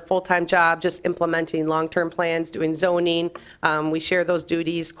part of our full-time job, just implementing long-term plans, doing zoning. We share those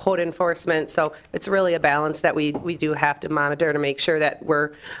duties, code enforcement. So it's really a balance that we do have to monitor to make sure that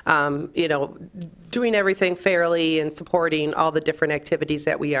we're, doing everything fairly and supporting all the different activities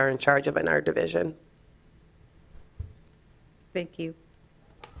that we are in charge of in our division. Thank you.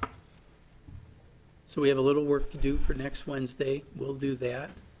 So we have a little work to do for next Wednesday. We'll do that.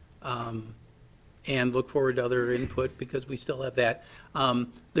 And look forward to other input because we still have that.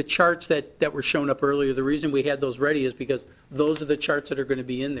 The charts that were shown up earlier, the reason we had those ready is because those are the charts that are going to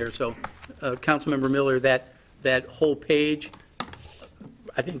be in there. So Councilmember Miller, that whole page,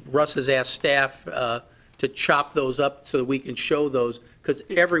 I think Russ has asked staff to chop those up so that we can show those because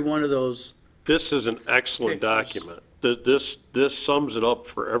every one of those. This is an excellent document. This sums it up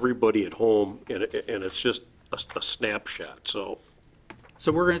for everybody at home, and it's just a snapshot, so.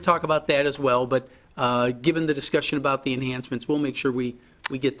 So we're going to talk about that as well, but given the discussion about the enhancements, we'll make sure we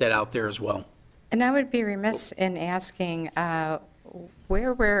get that out there as well. And I would be remiss in asking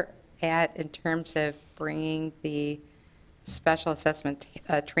where we're at in terms of bringing the special assessment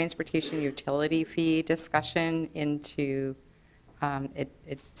transportation utility fee discussion into,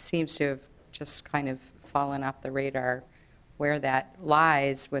 it seems to have just kind of fallen off the radar where that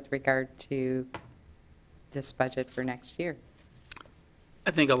lies with regard to this budget for next year.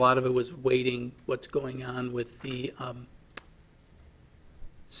 I think a lot of it was waiting what's going on with the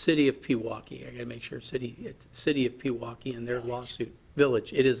city of Pewaukee. I got to make sure city of Pewaukee and their lawsuit.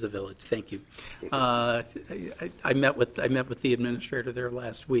 Village, it is the village, thank you. I met with the administrator there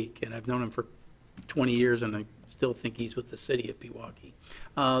last week, and I've known him for 20 years, and I still think he's with the city of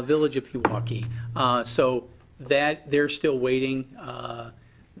Pewaukee. Village of Pewaukee. So that, they're still waiting.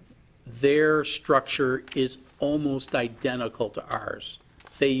 Their structure is almost identical to ours.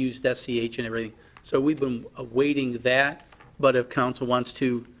 They used SCH and everything. So we've been awaiting that, but if council wants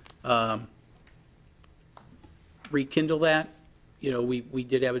to rekindle that, we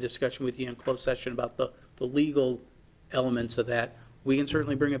did have a discussion with you in closed session about the legal elements of that. We can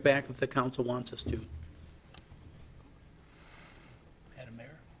certainly bring it back if the council wants us to. Madam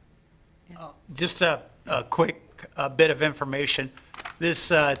Mayor? Yes. Just a quick bit of information.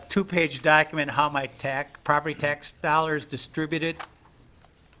 This two-page document, how my property tax dollars distributed,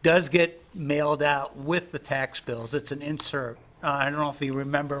 does get mailed out with the tax bills. It's an insert. I don't know if you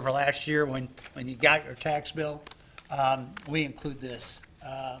remember last year when you got your tax bill, we include this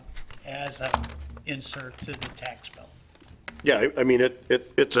as an insert to the tax bill. Yeah, I mean,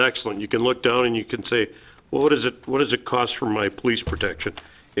 it's excellent. You can look down and you can say, well, what does it cost for my police protection?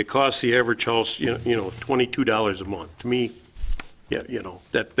 It costs the average house, $22 a month. To me, yeah,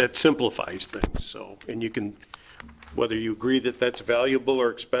 that simplifies things. So, and you can, whether you agree that that's valuable or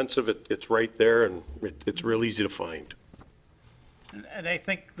expensive, it's right there, and it's real easy to find. And I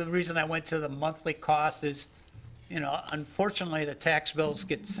think the reason I went to the monthly cost is, unfortunately, the tax bills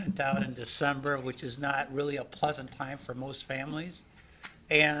get sent out in December, which is not really a pleasant time for most families.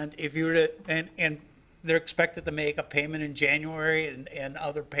 And if you were to, and they're expected to make a payment in January and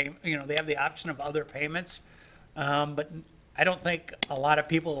other payment, they have the option of other payments. But I don't think a lot of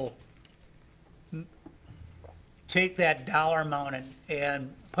people take that dollar amount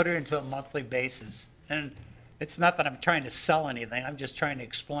and put it into a monthly basis. And it's not that I'm trying to sell anything. I'm just trying to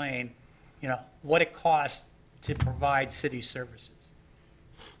explain, what it costs to provide city services.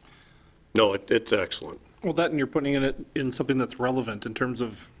 No, it's excellent. Well, that and you're putting it in something that's relevant in terms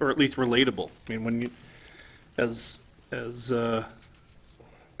of, or at least relatable. I mean, when you, as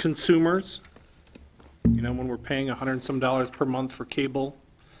consumers, when we're paying $100 and some per month for cable,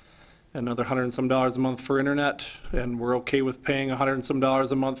 another $100 and some a month for internet, and we're okay with paying $100 and some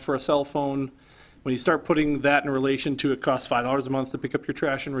a month for a cell phone. When you start putting that in relation to it costs $5 a month to pick up your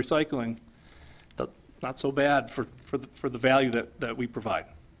trash and recycling, that's not so bad for the value that we provide.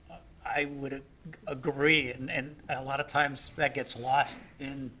 I would agree, and a lot of times that gets lost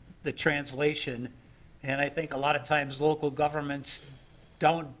in the translation, and I think a lot of times local governments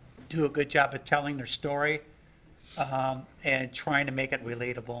don't do a good job of telling their story and trying to make it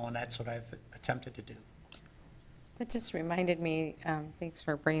relatable, and that's what I've attempted to do. That just reminded me, thanks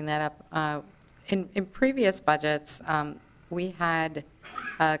for bringing that up. In previous budgets, we had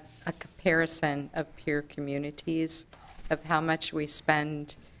a comparison of peer communities of how much we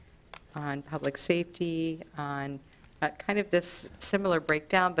spend on public safety, on kind of this similar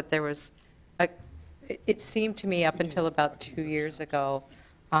breakdown, but there was it seemed to me up until about 2 years ago,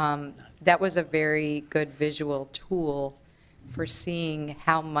 that was a very good visual tool for seeing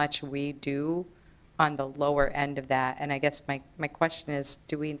how much we do on the lower end of that. And I guess my question is,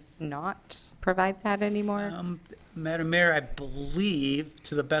 do we not provide that anymore? Madam Mayor, I believe,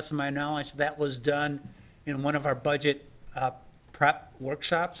 to the best of my knowledge, that was done in one of our budget prep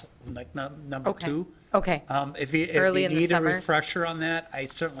workshops, like number Okay. 2. Okay. If you Early in the need a summer? refresher on that, I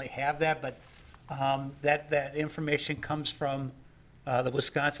certainly have that, but that information comes from the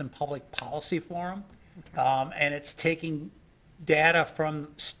Wisconsin Public Policy Forum, and it's taking data from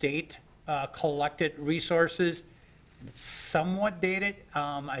state collected resources. It's somewhat dated.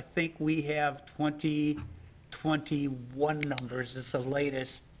 I think we have 2021 numbers is the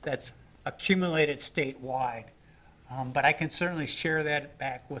latest that's accumulated statewide. But I can certainly share that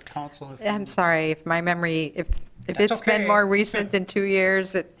back with council. I'm sorry if my memory, if That's it's been okay. more recent than 2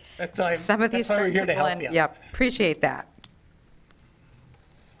 years, some of these that's why we're start here to to help blend. you. Yep, appreciate that.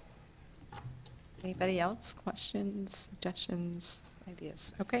 Anybody else? Questions, suggestions,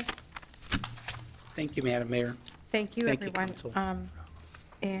 ideas? Okay, Thank you, Madam Mayor. thank you, Thank you, everyone. council.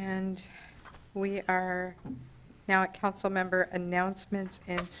 And we are now at council member announcements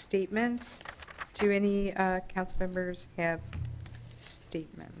and statements. Do any council members have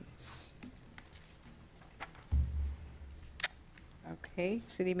statements? Okay,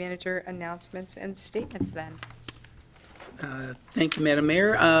 city manager announcements and statements then. Thank you, Madam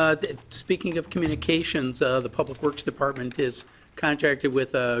Mayor. Speaking of communications, the Public Works Department is contracted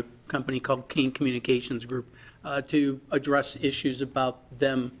with a company called Kane Communications Group to address issues about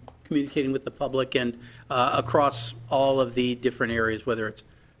them communicating with the public and across all of the different areas, whether it's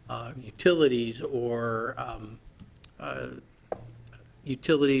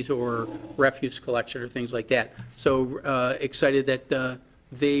utilities or refuse collection or things like that. So excited that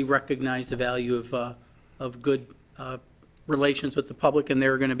they recognize the value of good relations with the public, and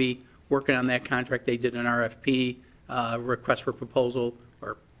they're going to be working on that contract. They did an RFP, request for proposal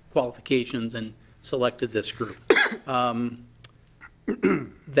or qualifications, and selected this group.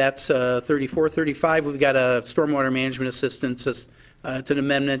 That's 3435. We've got a stormwater management assistance. It's an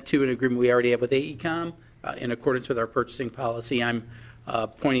amendment to an agreement we already have with AECom in accordance with our purchasing policy. I'm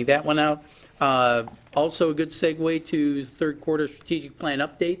pointing that one out. Also, a good segue to third quarter strategic plan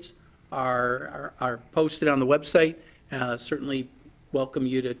updates are posted on the website. Certainly welcome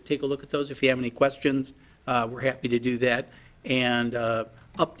you to take a look at those. If you have any questions, we're happy to do that. And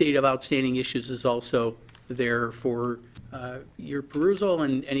update of outstanding issues is also there for your perusal,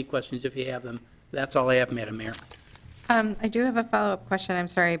 and any questions if you have them. That's all I have, Madam Mayor. I do have a follow-up question. I'm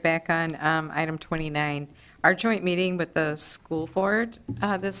sorry, back on item 29. Our joint meeting with the school board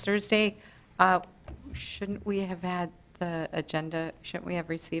this Thursday, shouldn't we have had the agenda, shouldn't we have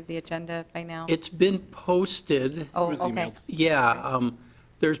received the agenda by now? It's been posted. Oh, okay. Yeah,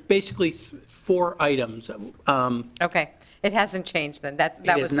 there's basically 4 items. Okay, it hasn't changed then. That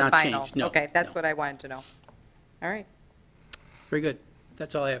has was the not final. changed, no, Okay, that's what I wanted to know. All right. Very good.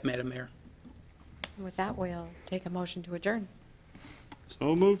 That's all I have, Madam Mayor. With that, we'll take a motion to adjourn.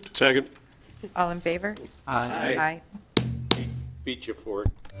 So moved. Second. All in favor? Aye. Aye. Beat you for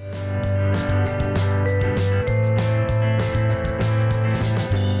it.